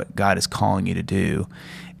believer, what God is calling you to do.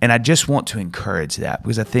 And I just want to encourage that,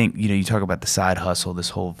 because I think, you talk about the side hustle, this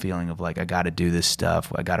whole feeling of like, I got to do this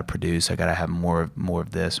stuff, I got to produce, I got to have more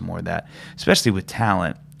of this, more of that, especially with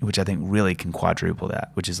talent, which I think really can quadruple that,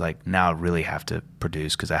 which is like, now I really have to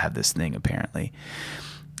produce because I have this thing apparently.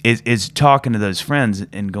 Is talking to those friends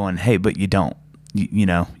and going, hey, but you don't. You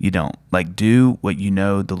don't. Like, do what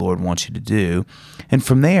the Lord wants you to do. And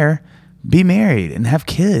from there, be married and have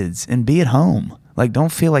kids and be at home. Like,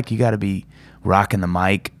 don't feel like you got to be rocking the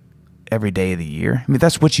mic every day of the year. I mean,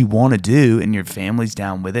 that's what you want to do and your family's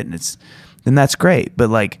down with it, and then that's great. But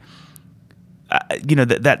like,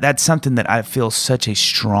 that's something that I feel such a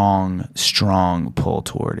strong pull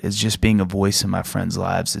toward, is just being a voice in my friends'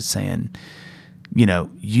 lives that's saying,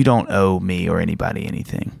 you don't owe me or anybody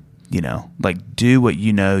anything. Like, do what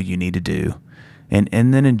you need to do, and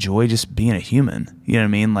then enjoy just being a human. You know what I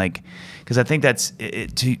mean? Like, because I think that's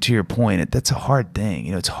to your point. That's a hard thing.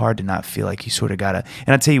 It's hard to not feel like you sort of gotta.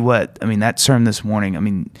 And I tell you what, I mean, that sermon this morning. I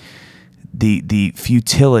mean, the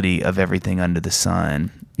futility of everything under the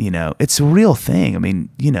sun. It's a real thing. I mean,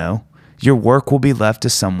 your work will be left to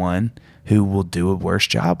someone who will do a worse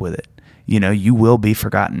job with it. You will be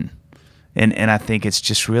forgotten. And I think it's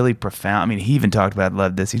just really profound. I mean, he even talked about, I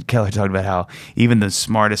love this, Keller talked about how even the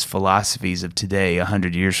smartest philosophies of today,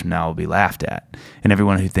 100 years from now, will be laughed at. And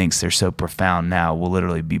everyone who thinks they're so profound now will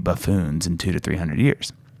literally be buffoons in 200 to 300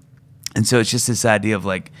 years. And so it's just this idea of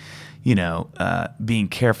like, being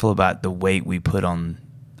careful about the weight we put on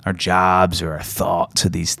our jobs or our thoughts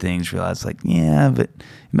of these things. Realize like, yeah, but it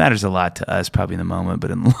matters a lot to us probably in the moment, but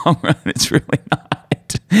in the long run, it's really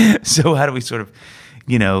not. So how do we sort of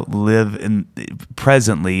live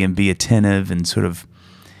presently and be attentive and sort of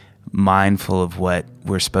mindful of what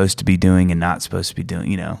we're supposed to be doing and not supposed to be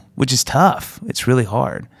doing, which is tough. It's really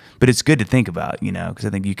hard, but it's good to think about, because I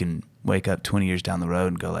think you can wake up 20 years down the road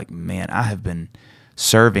and go like, man, I have been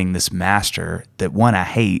serving this master that, one, I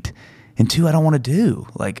hate, and two, I don't want to do.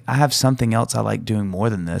 Like, I have something else I like doing more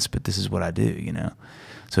than this, but this is what I do,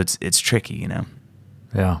 So it's tricky,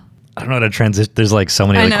 Yeah. I don't know how to transition. There's like so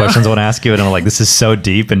many other questions I want to ask you, and I'm like, this is so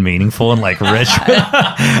deep and meaningful and like rich.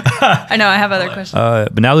 I know. I have other questions.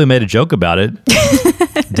 But now that we made a joke about it,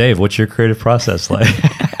 Dave, what's your creative process like?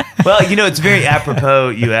 Well, it's very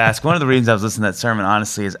apropos you ask. One of the reasons I was listening to that sermon,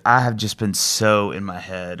 honestly, is I have just been so in my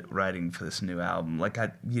head writing for this new album. Like,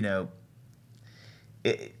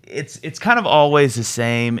 it's kind of always the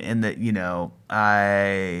same in that,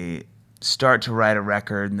 I start to write a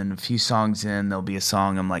record, and then a few songs in, there'll be a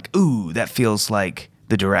song I'm like, ooh, that feels like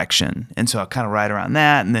the direction. And so I'll kind of write around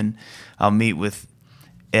that, and then I'll meet with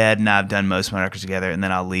Ed, and I've done most of my records together, and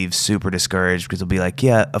then I'll leave super discouraged because he'll be like,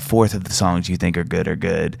 yeah, a fourth of the songs you think are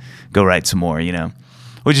good. Go write some more,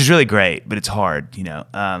 which is really great, but it's hard,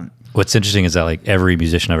 What's interesting is that like every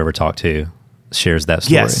musician I've ever talked to shares that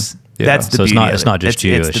story. Yes. Yeah. That's the beauty of it. It's not just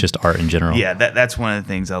you, it's just art in general. Yeah, that's one of the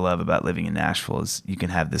things I love about living in Nashville is you can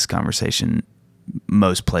have this conversation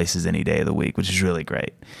most places any day of the week, which is really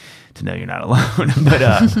great to know you're not alone.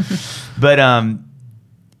 But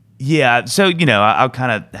Yeah, so I'll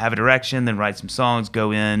kind of have a direction, then write some songs,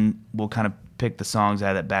 go in. We'll kind of pick the songs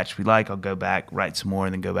out of that batch we like. I'll go back, write some more,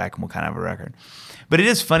 and then go back, and we'll kind of have a record. But it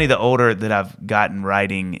is funny the older that I've gotten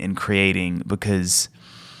writing and creating, because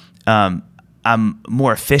I'm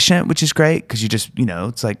more efficient, which is great, because you just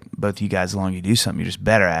it's like both of you guys, the longer you do something, you're just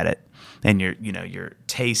better at it, and your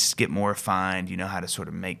tastes get more refined. You know how to sort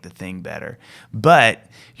of make the thing better. But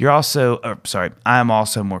I'm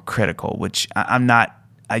also more critical, which I'm not.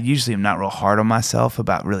 I usually am not real hard on myself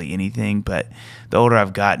about really anything, but the older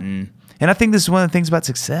I've gotten, and I think this is one of the things about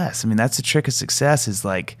success. I mean, that's the trick of success is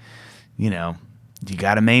like, you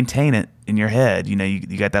got to maintain it in your head.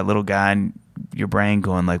 You got that little guy in your brain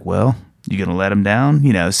going like, well, you going to let him down?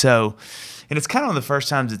 So, and it's kind of one of the first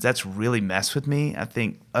times that's really messed with me. I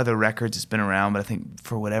think other records it's been around, but I think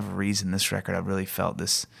for whatever reason, this record, I really felt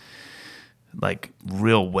this like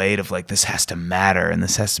real weight of like, this has to matter and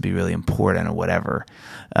this has to be really important or whatever,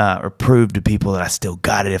 or prove to people that I still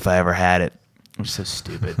got it if I ever had it, which is so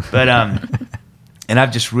stupid. But and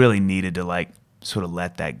I've just really needed to like sort of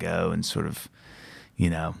let that go, and sort of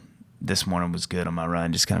this morning was good on my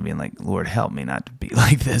run, just kind of being like, Lord, help me not to be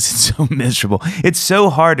like this. It's so miserable. It's so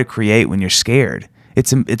hard to create when you're scared.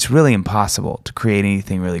 It's really impossible to create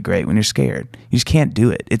anything really great when you're scared. You just can't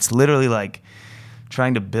do it. It's literally like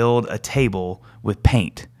trying to build a table with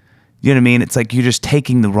paint. You know what I mean? It's like you're just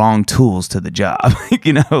taking the wrong tools to the job.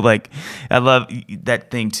 Like I love that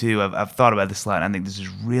thing too. I've thought about this a lot, and I think this is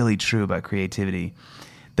really true about creativity.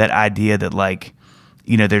 That idea that like,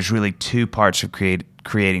 there's really two parts of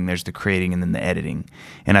creating. There's the creating and then the editing.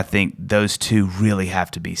 And I think those two really have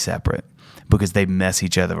to be separate, because they mess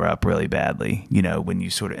each other up really badly, when you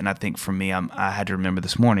sort of, and I think for me, I had to remember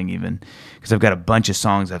this morning even, because I've got a bunch of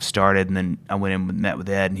songs I've started, and then I went in and met with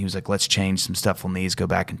Ed, and he was like, let's change some stuff on these, go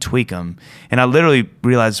back and tweak them. And I literally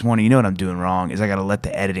realized this morning, what I'm doing wrong is I got to let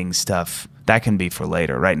the editing stuff, that can be for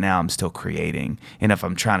later. Right now I'm still creating. And if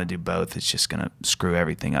I'm trying to do both, it's just going to screw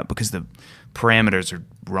everything up, because the parameters are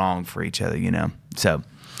wrong for each other, So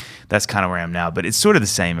that's kind of where I am now, but it's sort of the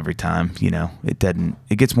same every time.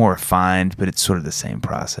 It gets more refined, but it's sort of the same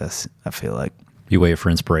process, I feel like. You wait for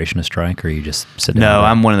inspiration to strike, or you just sit down? No,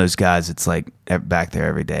 I'm one of those guys that's like back there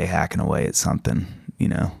every day hacking away at something,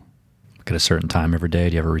 At a certain time every day?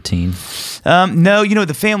 Do you have a routine? No,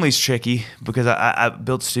 the family's tricky, because I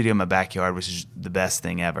built a studio in my backyard, which is the best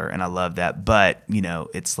thing ever, and I love that. But,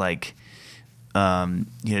 it's like, it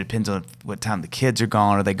depends on what time the kids are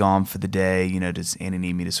gone. Are they gone for the day? Does Annie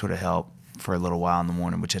need me to sort of help for a little while in the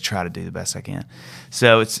morning, which I try to do the best I can.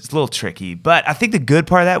 So it's a little tricky. But I think the good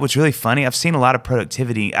part of that, what's really funny, I've seen a lot of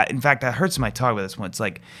productivity. In fact, I heard somebody talk about this once.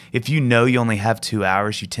 Like, if you only have 2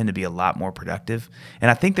 hours, you tend to be a lot more productive. And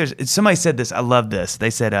I think somebody said this. I love this. They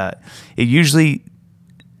said it usually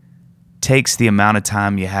takes the amount of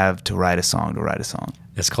time you have to write a song.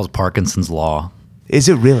 It's called Parkinson's Law. Is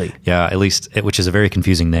it really? Yeah, at least, which is a very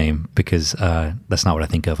confusing name, because that's not what I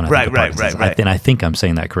think of when I think of Parkinson's. Right. And I think I'm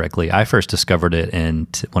saying that correctly. I first discovered it in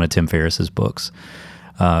one of Tim Ferriss's books,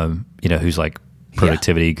 who's like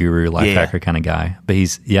productivity guru, life hacker kind of guy. But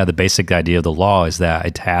the basic idea of the law is that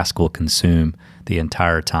a task will consume the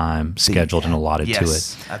entire time scheduled and allotted to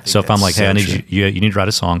it. So if I'm like, hey, I need you need to write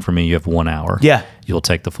a song for me, you have 1 hour. Yeah. You'll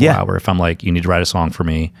take the full hour. If I'm like, you need to write a song for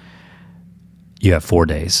me, you have 4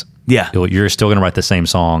 days. Yeah. You're still going to write the same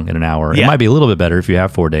song in an hour. Yeah. It might be a little bit better if you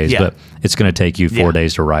have 4 days, but it's going to take you 4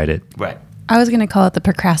 days to write it. Right. I was going to call it the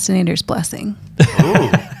procrastinator's blessing.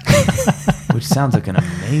 Ooh. Which sounds like an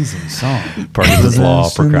amazing song. Parkinson's Law,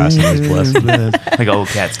 Procrastinator's Blessing. Like old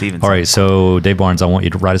Cat Stevens. All right, so Dave Barnes, I want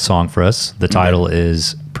you to write a song for us. The title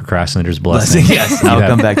is Procrastinator's Blessing. Yes, I'll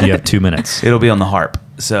come back. You have 2 minutes. It'll be on the harp.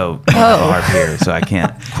 So I have a harp here, so I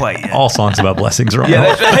can't quite yet. All songs about blessings are on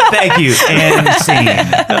Yeah, thank you. And scene.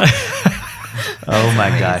 Oh my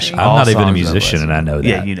gosh. I'm not even a musician, and I know that.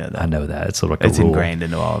 Yeah, you know that. I know that. It's sort of like it's a rule. ingrained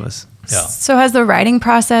into all of us. Yeah. So has the writing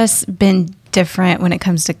process been different when it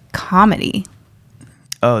comes to comedy?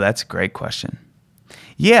 Oh, that's a great question.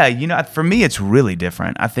 Yeah, for me, it's really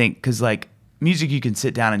different. I think because like music, you can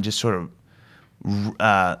sit down and just sort of,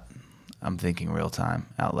 I'm thinking real time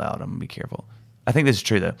out loud. I'm going to be careful. I think this is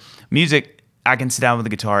true though. Music, I can sit down with the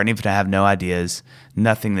guitar, and even if I have no ideas,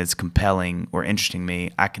 nothing that's compelling or interesting me,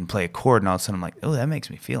 I can play a chord, and all of a sudden I'm like, oh, that makes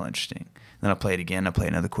me feel interesting. Then I'll play it again, I'll play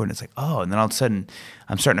another chord, and it's like, oh, and then all of a sudden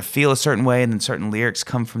I'm starting to feel a certain way, and then certain lyrics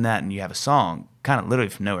come from that, and you have a song kind of literally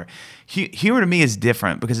from nowhere. Humor to me is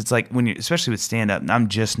different, because it's like when you, especially with stand-up, and I'm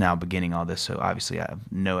just now beginning all this, so obviously I have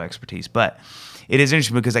no expertise, but it is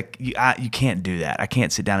interesting because you can't do that. I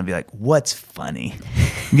can't sit down and be like, what's funny?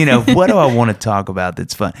 What do I want to talk about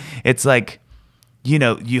that's fun? It's like,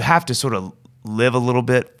 you have to sort of live a little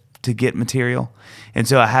bit to get material. And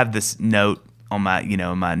so I have this note on my,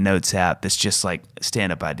 in my notes app that's just like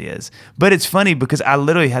stand-up ideas. But it's funny because I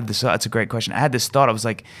literally had this, it's a great question. I had this thought, I was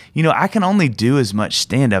like, I can only do as much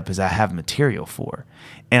stand-up as I have material for.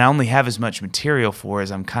 And I only have as much material for as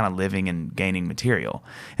I'm kind of living and gaining material.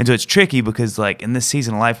 And so it's tricky because like in this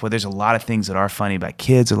season of life where there's a lot of things that are funny about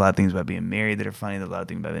kids, a lot of things about being married that are funny, there's a lot of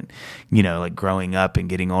things about, like growing up and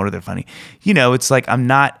getting older that are funny. It's like I'm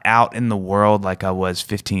not out in the world like I was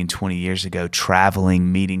 15, 20 years ago,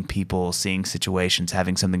 traveling, meeting people, seeing situations,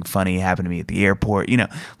 having something funny happen to me at the airport.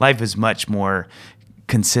 Life is much more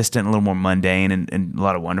consistent, a little more mundane in a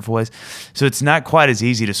lot of wonderful ways. So it's not quite as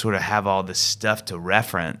easy to sort of have all this stuff to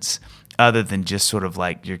reference other than just sort of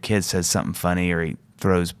like your kid says something funny or he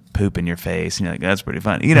throws poop in your face and you're like, that's pretty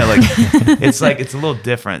funny. It's like, it's a little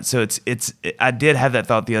different. So I did have that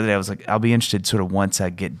thought the other day. I was like, I'll be interested sort of once I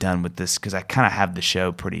get done with this, because I kind of have the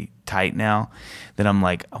show pretty tight now, that I'm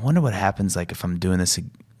like, I wonder what happens like if I'm doing this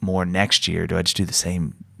more next year. Do I just do the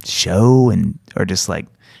same show or just like,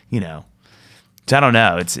 So I don't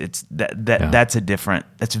know. That's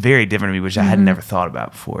very different to me, which I had never thought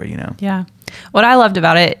about before, Yeah. What I loved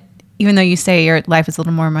about it, even though you say your life is a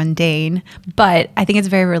little more mundane, but I think it's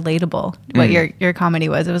very relatable what your comedy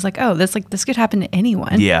was. It was like, oh, this could happen to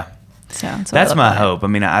anyone. Yeah. So that's my hope. I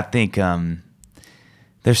mean, I think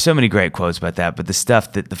there's so many great quotes about that, but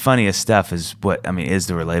the funniest stuff is is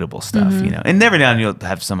the relatable stuff, And every now and then you'll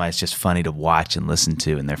have somebody that's just funny to watch and listen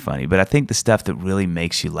to, and they're funny. But I think the stuff that really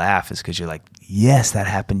makes you laugh is because you're like, yes, that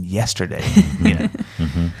happened yesterday,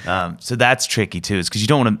 So that's tricky too, is because you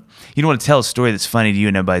don't want to tell a story that's funny to you,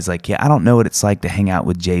 and everybody's like, yeah, I don't know what it's like to hang out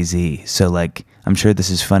with Jay-Z, so like I'm sure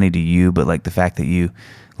this is funny to you, but like the fact that you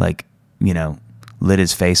like lit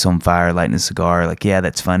his face on fire lighting a cigar, like yeah,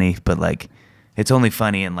 that's funny, but like it's only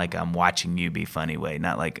funny in like I'm watching you be funny way,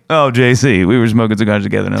 not like, oh, JC, we were smoking cigars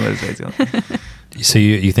together. No, that's JC. So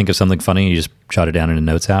you think of something funny and you just jot it down in a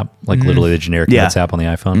notes app, like literally the generic notes app on the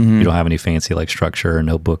iPhone. You don't have any fancy like structure or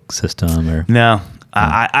notebook system or no.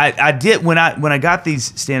 I did when I got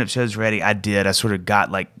these stand-up shows ready. I sort of got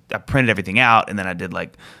like I printed everything out and then I did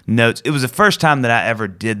like notes. It was the first time that I ever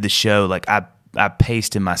did the show. Like I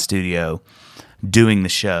paced in my studio doing the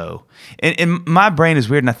show, and my brain is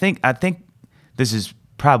weird. And I think this is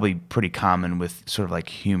probably pretty common with sort of like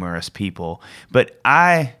humorous people, but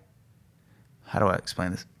how do I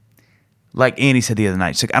explain this? Like Annie said the other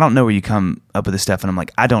night, she's like, I don't know where you come up with this stuff. And I'm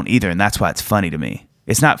like, I don't either. And that's why it's funny to me.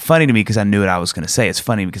 It's not funny to me because I knew what I was going to say. It's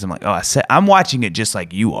funny because I'm like, I'm watching it just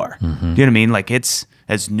like you are. Do you know what I mean? Like it's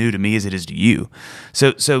as new to me as it is to you.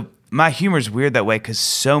 So my humor is weird that way because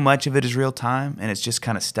so much of it is real time and it's just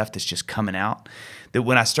kind of stuff that's just coming out, that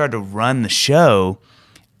when I started to run the show,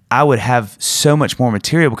 I would have so much more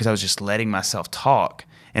material because I was just letting myself talk.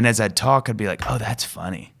 And as I'd talk, I'd be like, oh, that's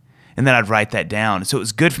funny. And then I'd write that down. So it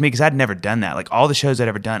was good for me because I'd never done that. Like all the shows I'd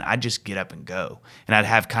ever done, I'd just get up and go. And I'd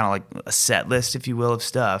have kind of like a set list, if you will, of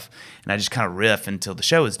stuff. And I just kind of riff until the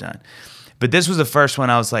show was done. But this was the first one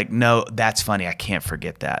I was like, no, that's funny. I can't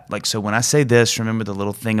forget that. Like, so when I say this, remember the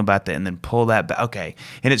little thing about that and then pull that back. Okay.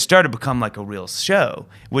 And it started to become like a real show,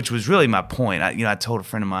 which was really my point. I told a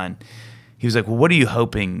friend of mine, he was like, well, what are you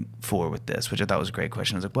hoping for with this? Which I thought was a great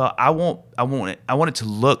question. I was like, well, I want it to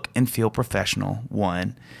look and feel professional,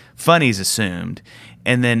 one. Funny is assumed.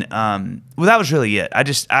 And then, that was really it.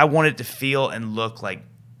 I wanted it to feel and look like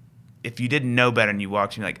if you didn't know better and you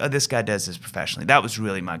walked in, you're like, oh, this guy does this professionally. That was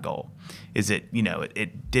really my goal. Is it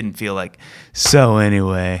didn't feel like, so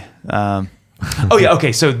anyway, oh yeah,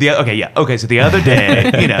 okay. So the other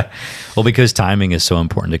day, Well, because timing is so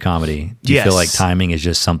important to comedy. Do you feel like timing is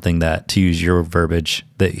just something that, to use your verbiage,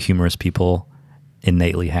 that humorous people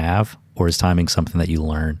innately have, or is timing something that you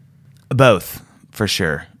learn? Both, for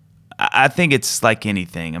sure. I think it's like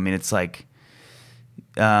anything. I mean, it's like,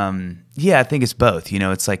 I think it's both.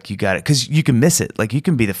 It's like you got it because you can miss it. Like you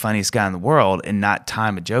can be the funniest guy in the world and not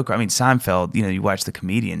time a joke. I mean, Seinfeld. You watch the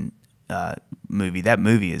Comedian movie. That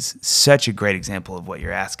movie is such a great example of what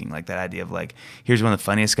you're asking. Like that idea of like, here's one of the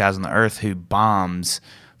funniest guys on the earth who bombs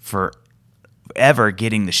for ever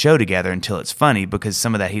getting the show together until it's funny, because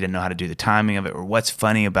some of that he didn't know how to do the timing of it or what's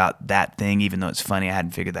funny about that thing, even though it's funny. I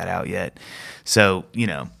hadn't figured that out yet. So,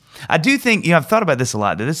 I do think, I've thought about this a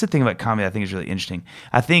lot. This is the thing about comedy I think is really interesting.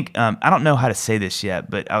 I think, I don't know how to say this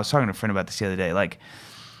yet, but I was talking to a friend about this the other day. Like,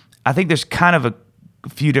 I think there's kind of a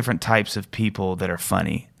few different types of people that are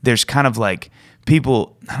funny. There's kind of like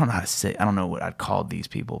people, I don't know how to say, I don't know what I'd call these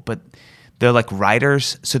people, but they're like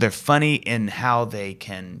writers. So they're funny in how they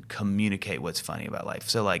can communicate what's funny about life.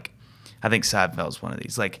 So like I think Seinfeld's one of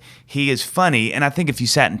these. Like, he is funny, and I think if you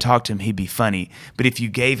sat and talked to him, he'd be funny. But if you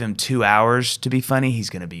gave him 2 hours to be funny,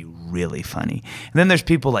 he's going to be really funny. And then there's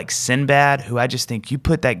people like Sinbad, who I just think you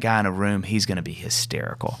put that guy in a room, he's going to be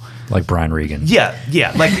hysterical. Like Brian Regan. Yeah.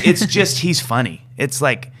 Like, it's just, he's funny. It's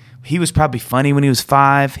like, he was probably funny when he was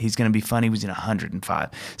 5. He's going to be funny when he's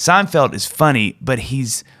 105. Seinfeld is funny, but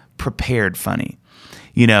he's prepared funny.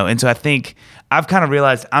 You know, and so I think I've kind of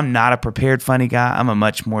realized I'm not a prepared funny guy. I'm a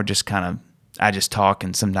much more just kind of, I just talk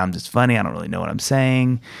and sometimes it's funny. I don't really know what I'm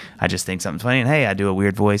saying. I just think something's funny and hey, I do a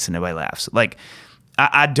weird voice and nobody laughs. Like,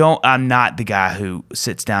 I'm not the guy who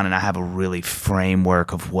sits down and I have a really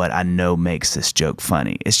framework of what I know makes this joke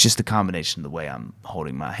funny. It's just a combination of the way I'm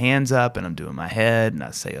holding my hands up and I'm doing my head and I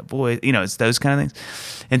say a voice, you know, it's those kind of things.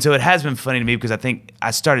 And so it has been funny to me because I think I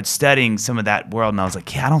started studying some of that world and I was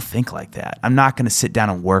like, yeah, I don't think like that. I'm not going to sit down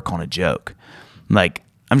and work on a joke. Like,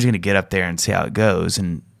 I'm just going to get up there and see how it goes.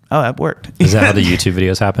 And oh, that worked. Is that how the YouTube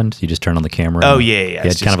videos happened? You just turn on the camera? Oh, yeah. You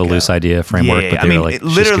had kind of a loose idea, framework, but they were like,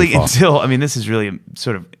 literally until, I mean, this is really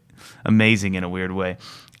sort of amazing in a weird way.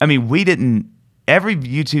 I mean, every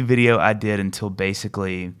YouTube video I did until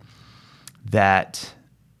basically that,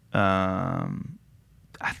 I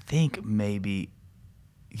think maybe,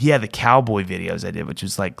 the cowboy videos I did, which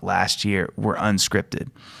was like last year, were unscripted.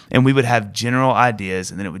 And we would have general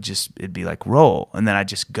ideas and then it'd be like roll. And then I'd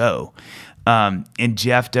just go. And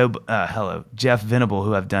Jeff Venable,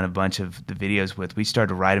 who I've done a bunch of the videos with, we started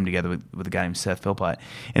to write them together with a guy named Seth Philpott.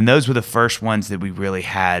 And those were the first ones that we really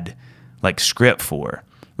had like script for.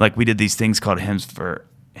 Like we did these things called Hymns for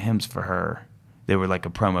Her. They were like a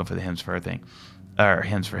promo for the Hymns for Her thing. Or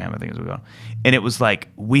Hymns for Him, I think is what we call it. And it was like,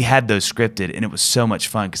 we had those scripted and it was so much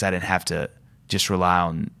fun because I didn't have to just rely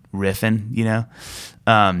on riffing, you know?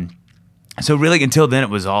 So really until then it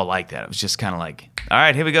was all like that. It was just kind of like, all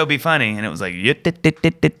right, here we go, be funny. And it was like, you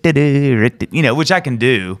know, which I can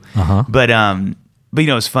do. Uh-huh. But you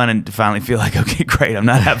know, it's fun to finally feel like, okay, great. I'm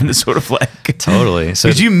not having to sort of like totally. So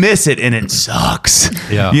because you miss it and it sucks.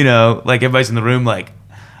 Yeah. You know, like everybody's in the room, like,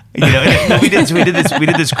 you know. And we did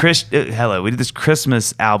this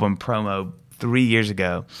Christmas album promo 3 years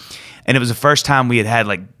ago, and it was the first time we had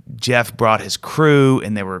like Jeff brought his crew,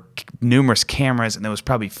 and there were numerous cameras, and there was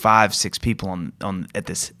probably 5-6 people on at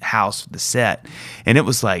this house, the set, and it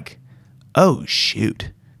was like, oh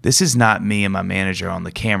shoot. This is not me and my manager on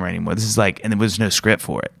the camera anymore. This is like, and there was no script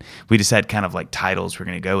for it. We just had kind of like titles we're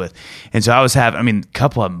going to go with. And so a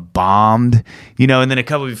couple of them bombed, you know, and then a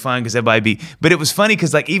couple would be fun because but it was funny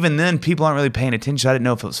because like even then people aren't really paying attention. So I didn't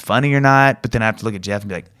know if it was funny or not. But then I have to look at Jeff and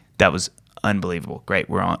be like, that was unbelievable. Great.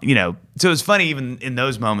 We're on, you know. So it was funny even in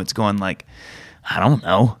those moments going like, I don't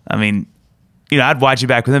know. I mean, you know, I'd watch it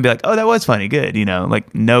back with him and be like, oh, that was funny. Good. You know,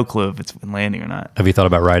 like no clue if it's landing or not. Have you thought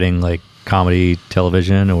about writing like comedy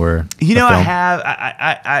television or I have.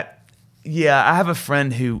 I have a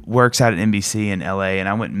friend who works out at NBC in LA, and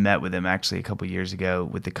I went and met with him actually a couple years ago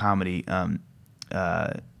with the comedy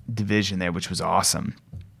division there, which was awesome.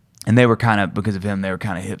 And they were because of him, they were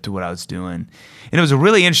kind of hip to what I was doing. And it was a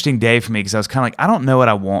really interesting day for me because I was kind of like, I don't know what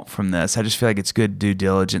I want from this. I just feel like it's good due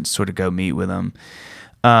diligence to sort of go meet with him.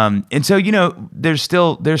 And so, you know, there's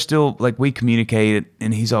still like we communicate,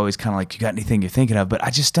 and he's always kind of like, you got anything you're thinking of? But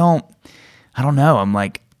I don't know. I'm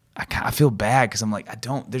like, I feel bad because I'm like,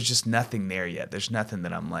 there's just nothing there yet. There's nothing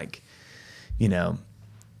that I'm like, you know,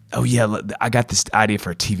 oh yeah, I got this idea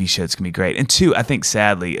for a TV show. It's going to be great. And 2, I think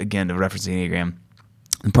sadly, again, to reference the Enneagram,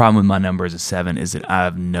 the problem with my number as a 7 is that I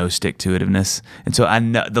have no stick-to-itiveness. And so I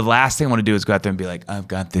know the last thing I want to do is go out there and be like, I've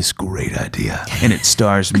got this great idea. And it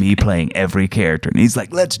stars me playing every character. And he's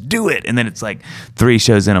like, let's do it. And then it's like 3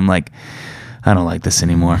 shows in, I'm like, I don't like this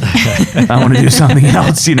anymore. I want to do something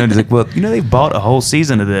else. You know, he's like, well, you know, they've bought a whole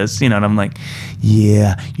season of this. You know, and I'm like,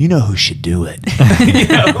 yeah, you know who should do it. You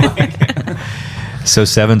know, like, so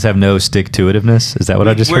 7s have no stick-to-itiveness? Is that what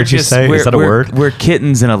I just heard you say? Is that a word? We're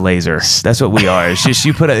kittens in a laser. That's what we are. It's just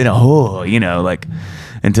you put it in a hole, you know, like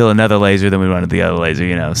until another laser, then we run to the other laser,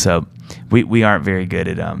 you know. So we aren't very good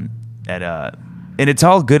at and it's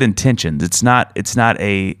all good intentions. It's never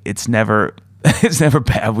bad.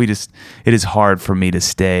 It is hard for me to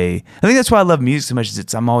stay. I think that's why I love music so much.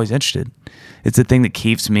 Is I'm always interested. It's the thing that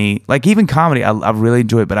keeps me, like even comedy, I really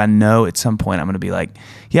enjoy it, but I know at some point I'm going to be like,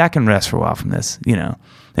 yeah, I can rest for a while from this, you know.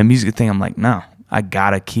 And music thing, I'm like, no, I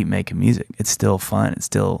got to keep making music. It's still fun. It's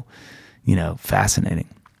still, you know, fascinating.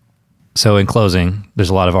 So in closing,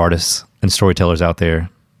 there's a lot of artists and storytellers out there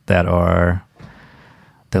that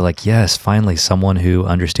they're like, yes, finally someone who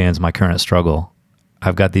understands my current struggle.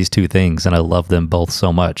 I've got these 2 things and I love them both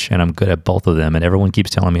so much and I'm good at both of them. And everyone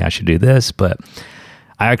keeps telling me I should do this, but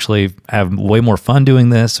I actually have way more fun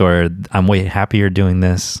doing this, or I'm way happier doing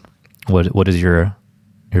this. What is your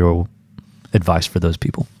advice for those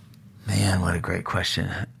people? Man, what a great question.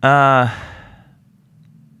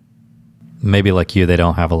 Maybe like you, they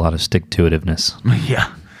don't have a lot of stick-to-itiveness.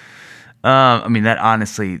 Yeah. I mean, that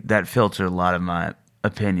honestly, that filtered a lot of my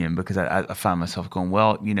opinion, because I find myself going,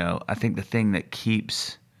 well, I think the thing that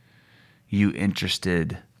keeps you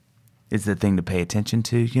interested is the thing to pay attention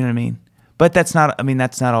to. You know what I mean? But that's not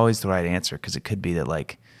always the right answer, because it could be that,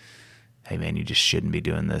 like, hey man, you just shouldn't be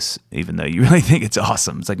doing this, even though you really think it's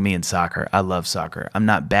awesome. It's like me in soccer. I love soccer. I'm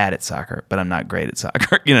not bad at soccer, but I'm not great at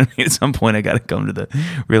soccer. You know what I mean? At some point, I got to come to the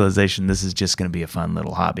realization this is just going to be a fun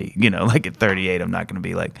little hobby. Like at 38, I'm not going to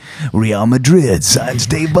be like Real Madrid signs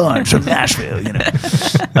Dave Barnes from Nashville,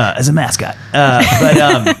 as a mascot.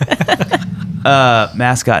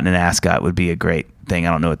 Mascot and an ascot would be a great thing.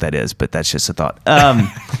 I don't know what that is, but that's just a thought.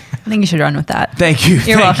 I think you should run with that. Thank you.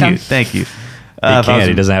 You're welcome. Thank you. He can't.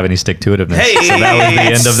 He doesn't have any stick-to-itiveness. Hey, so that was the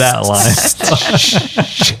end of that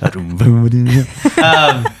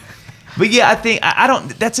line. But yeah, I think I don't.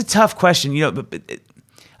 That's a tough question, But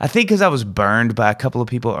I think because I was burned by a couple of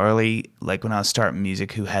people early, like when I was starting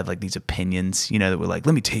music, who had like these opinions, that were like,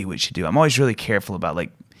 "Let me tell you what you should do." I'm always really careful about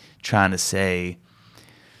like trying to say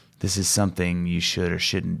this is something you should or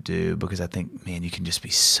shouldn't do, because I think, man, you can just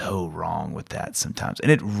be so wrong with that sometimes,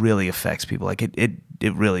 and it really affects people. Like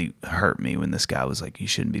it really hurt me when this guy was like, "You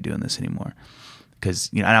shouldn't be doing this anymore,"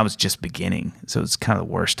 because and I was just beginning, so it's kind of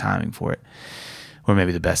the worst timing for it, or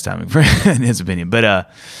maybe the best timing for it in his opinion.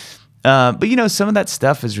 But some of that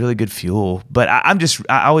stuff is really good fuel. But I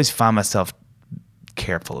always find myself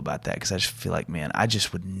careful about that, because I just feel like, man, I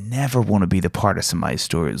just would never want to be the part of somebody's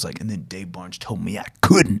story. It was like, and then Dave Barnes told me I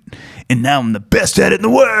couldn't, and now I'm the best at it in the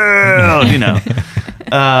world,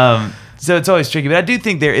 So it's always tricky. But I do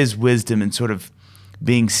think there is wisdom in sort of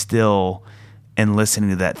being still and listening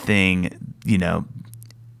to that thing,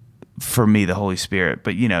 for me, the Holy Spirit.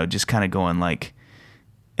 But, just kind of going like,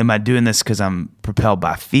 am I doing this because I'm propelled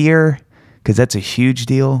by fear? Because that's a huge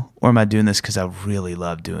deal. Or am I doing this because I really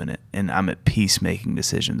love doing it and I'm at peace making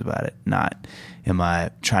decisions about it? Not, am I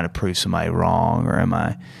trying to prove somebody wrong, or am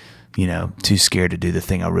I, too scared to do the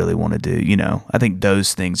thing I really want to do? I think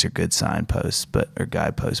those things are good signposts, or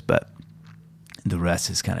guideposts, but the rest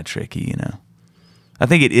is kind of tricky, I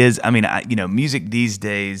think it is. I mean, music these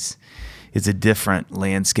days is a different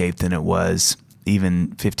landscape than it was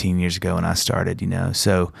even 15 years ago when I started,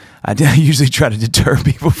 So I usually try to deter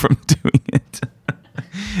people from doing it.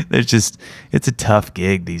 It's a tough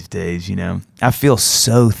gig these days, I feel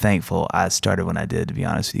so thankful I started when I did, to be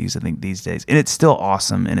honest with you, because I think these days, and it's still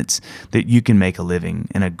awesome, and it's that you can make a living,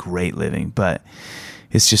 and a great living, but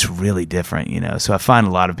it's just really different, So I find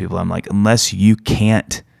a lot of people, I'm like, unless you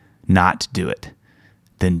can't not do it,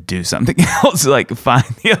 then do something else, like find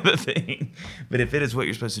the other thing. But if it is what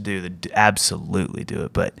you're supposed to do, then absolutely do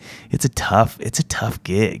it. But it's a tough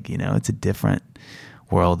gig, It's a different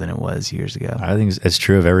world than it was years ago. I think it's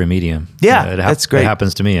true of every medium. Yeah, that's great. It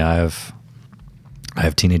happens to me. I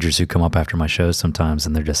have teenagers who come up after my shows sometimes,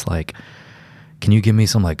 and they're just like, can you give me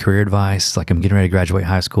some like career advice? Like, I'm getting ready to graduate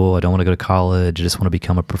high school. I don't want to go to college. I just want to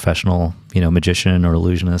become a professional, magician or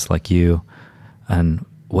illusionist like you. And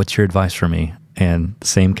what's your advice for me? And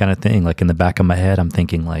same kind of thing, like in the back of my head, I'm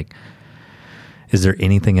thinking like, is there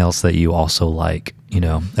anything else that you also like,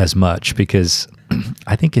 as much? Because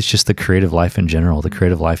I think it's just the creative life in general. The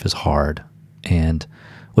creative life is hard. And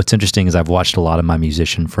what's interesting is I've watched a lot of my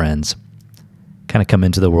musician friends kind of come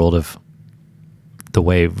into the world of the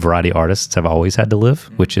way variety artists have always had to live,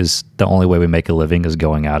 which is the only way we make a living is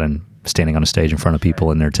going out and standing on a stage in front of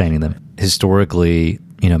people and entertaining them. Historically,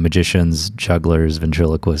 magicians, jugglers,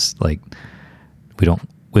 ventriloquists, like, we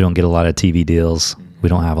don't get a lot of TV deals. We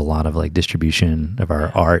don't have a lot of like distribution of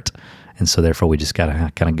our art. And so therefore we just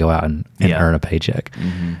gotta kind of go out and earn a paycheck.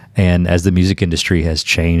 Mm-hmm. And as the music industry has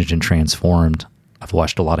changed and transformed, I've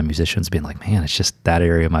watched a lot of musicians being like, man, it's just that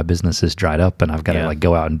area of my business is dried up, and I've got to like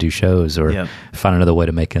go out and do shows or find another way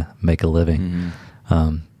to make a living.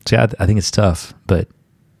 Mm-hmm. So yeah, I think it's tough, but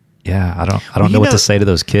yeah, I don't know what to say to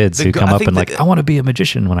those kids who come up and like, I want to be a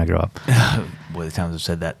magician when I grow up. Boy, the times I've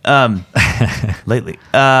said that lately.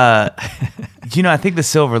 I think the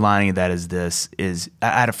silver lining of that is I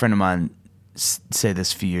had a friend of mine say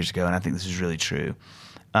this a few years ago, and I think this is really true.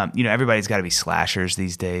 Everybody's got to be slashers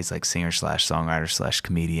these days, like singer/songwriter/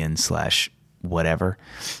 comedian/ whatever.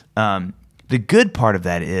 The good part of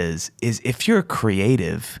that is if you're a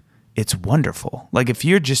creative, it's wonderful. Like if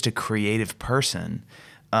you're just a creative person,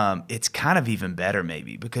 it's kind of even better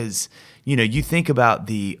maybe, because you think about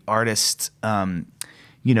the artists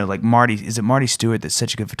like Marty, is it Marty Stewart that's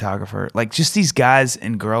such a good photographer? Like just these guys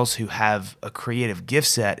and girls who have a creative gift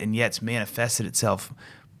set and yet it's manifested itself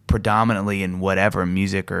predominantly in whatever,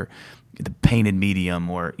 music or the painted medium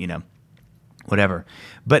or, whatever.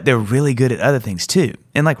 But they're really good at other things too,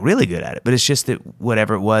 and like really good at it. But it's just that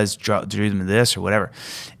whatever it was drew them to this or whatever.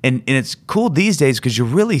 And it's cool these days because you're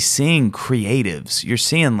really seeing creatives. You're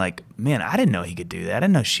seeing like, man, I didn't know he could do that. I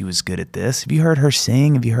didn't know she was good at this. Have you heard her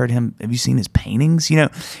sing? Have you seen his paintings?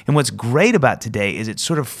 And what's great about today is it's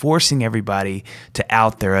sort of forcing everybody to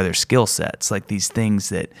out their other skill sets, like these things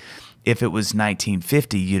that if it was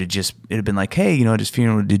 1950, it'd have been like, hey, at his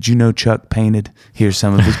funeral, did you know Chuck painted? Here's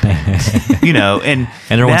some of his paintings, and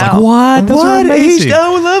everyone's now, like, what? Those are amazing.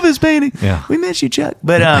 I love his painting. Yeah. We miss you, Chuck.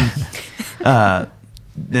 But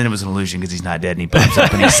then it was an illusion because he's not dead and he pops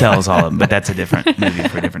up and he sells all of them. But that's a different movie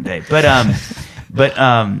for a different day. But you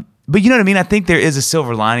know what I mean? I think there is a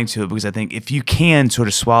silver lining to it because I think if you can sort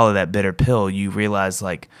of swallow that bitter pill, you realize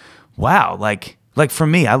like, wow, like for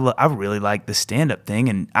me, I really like the stand-up thing,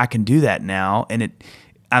 and I can do that now. And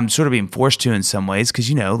I'm sort of being forced to in some ways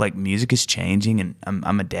because like music is changing, and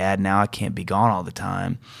I'm a dad now. I can't be gone all the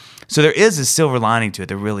time, so there is a silver lining to it.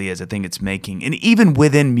 There really is. I think it's making, and even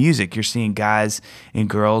within music, you're seeing guys and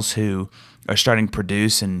girls who are starting to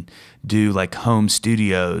produce and do like home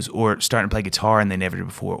studios, or starting to play guitar and they never did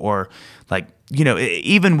before, or like.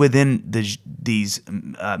 Even within these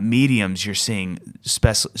mediums, you're seeing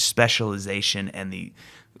specialization and the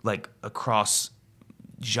like across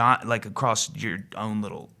your own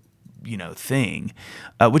little thing,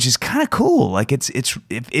 which is kind of cool. Like it's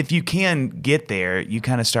if you can get there, you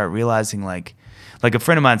kind of start realizing like a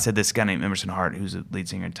friend of mine said, this guy named Emerson Hart, who's a lead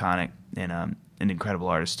singer in Tonic and an incredible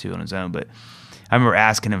artist too on his own, but. I remember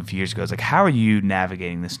asking him a few years ago, I was like, how are you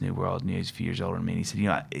navigating this new world? And he's a few years older than me. And he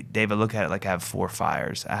said, Dave, I look at it like I have 4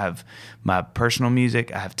 fires. I have my personal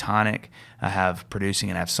music, I have Tonic, I have producing,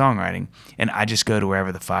 and I have songwriting. And I just go to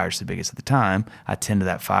wherever the fire's the biggest at the time. I tend to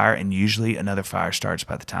that fire, and usually another fire starts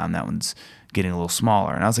by the time that one's getting a little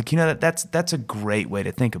smaller. And I was like, that's a great way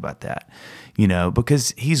to think about that,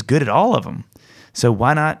 because he's good at all of them. So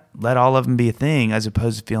why not let all of them be a thing as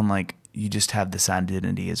opposed to feeling like you just have this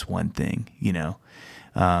identity as one thing,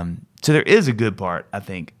 So there is a good part, I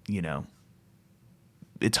think,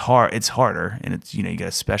 it's harder, and it's, you got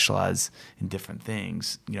to specialize in different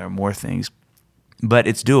things, more things, but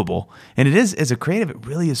it's doable. And it is, as a creative, it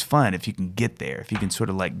really is fun if you can get there, if you can sort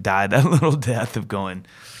of like die that little death of going,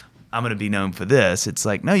 I'm going to be known for this. It's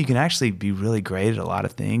like, no, you can actually be really great at a lot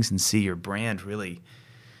of things and see your brand really,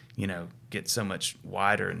 get so much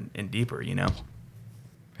wider and deeper,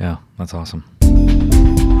 Yeah, that's awesome.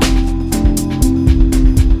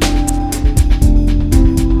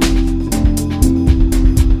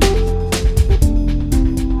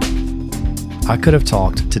 I could have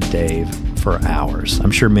talked to Dave for hours. I'm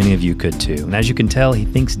sure many of you could too. And as you can tell, he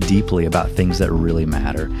thinks deeply about things that really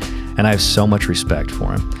matter. And I have so much respect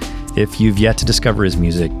for him. If you've yet to discover his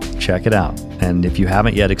music, check it out. And if you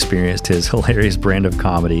haven't yet experienced his hilarious brand of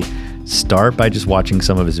comedy, start by just watching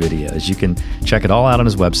some of his videos. You can check it all out on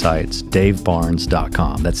his website. It's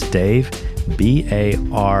davebarnes.com. That's Dave, BARNES.com.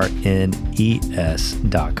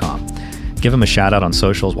 Give him a shout out on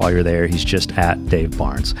socials while you're there. He's just at Dave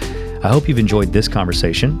Barnes. I hope you've enjoyed this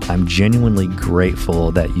conversation. I'm genuinely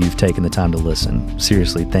grateful that you've taken the time to listen.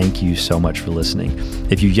 Seriously, thank you so much for listening.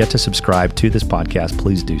 If you've yet to subscribe to this podcast,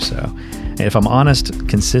 please do so. And if I'm honest,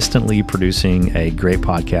 consistently producing a great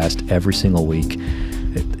podcast every single week,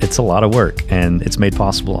 it's a lot of work, and it's made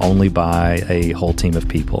possible only by a whole team of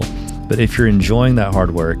people. But if you're enjoying that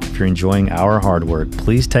hard work, if you're enjoying our hard work,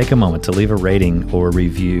 please take a moment to leave a rating or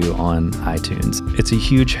review on iTunes. It's a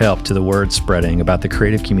huge help to the word spreading about the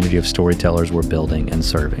creative community of storytellers we're building and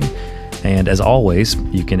serving. And as always,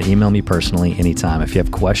 you can email me personally anytime if you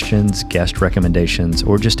have questions, guest recommendations,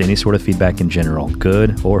 or just any sort of feedback in general,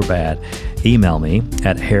 good or bad. Email me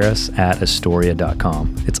at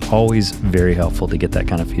harris@astoria.com. It's always very helpful to get that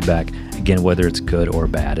kind of feedback, again, whether it's good or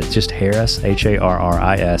bad. It's just Harris,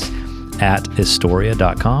 Harris,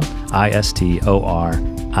 @astoria.com, ISTORIA.com.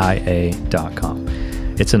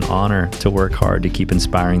 It's an honor to work hard to keep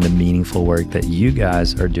inspiring the meaningful work that you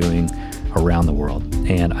guys are doing around the world.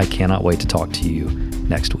 And I cannot wait to talk to you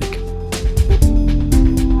next week.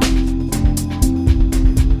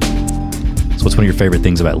 So what's one of your favorite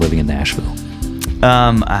things about living in Nashville?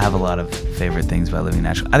 I have a lot of favorite things about living in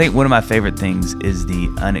Nashville. I think one of my favorite things is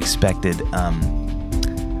the unexpected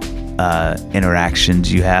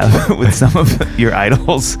interactions you have with some of your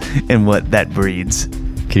idols and what that breeds.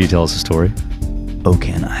 Can you tell us a story? Oh,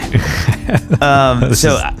 can I?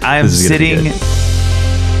 I'm sitting...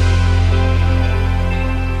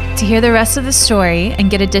 To hear the rest of the story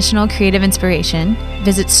and get additional creative inspiration,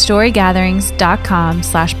 visit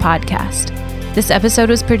storygatherings.com/podcast. This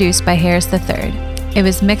episode was produced by Harris III. It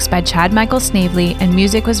was mixed by Chad Michael Snavely, and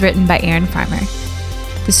music was written by Aaron Farmer.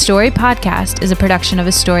 The Story Podcast is a production of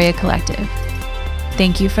Astoria Collective.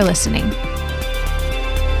 Thank you for listening.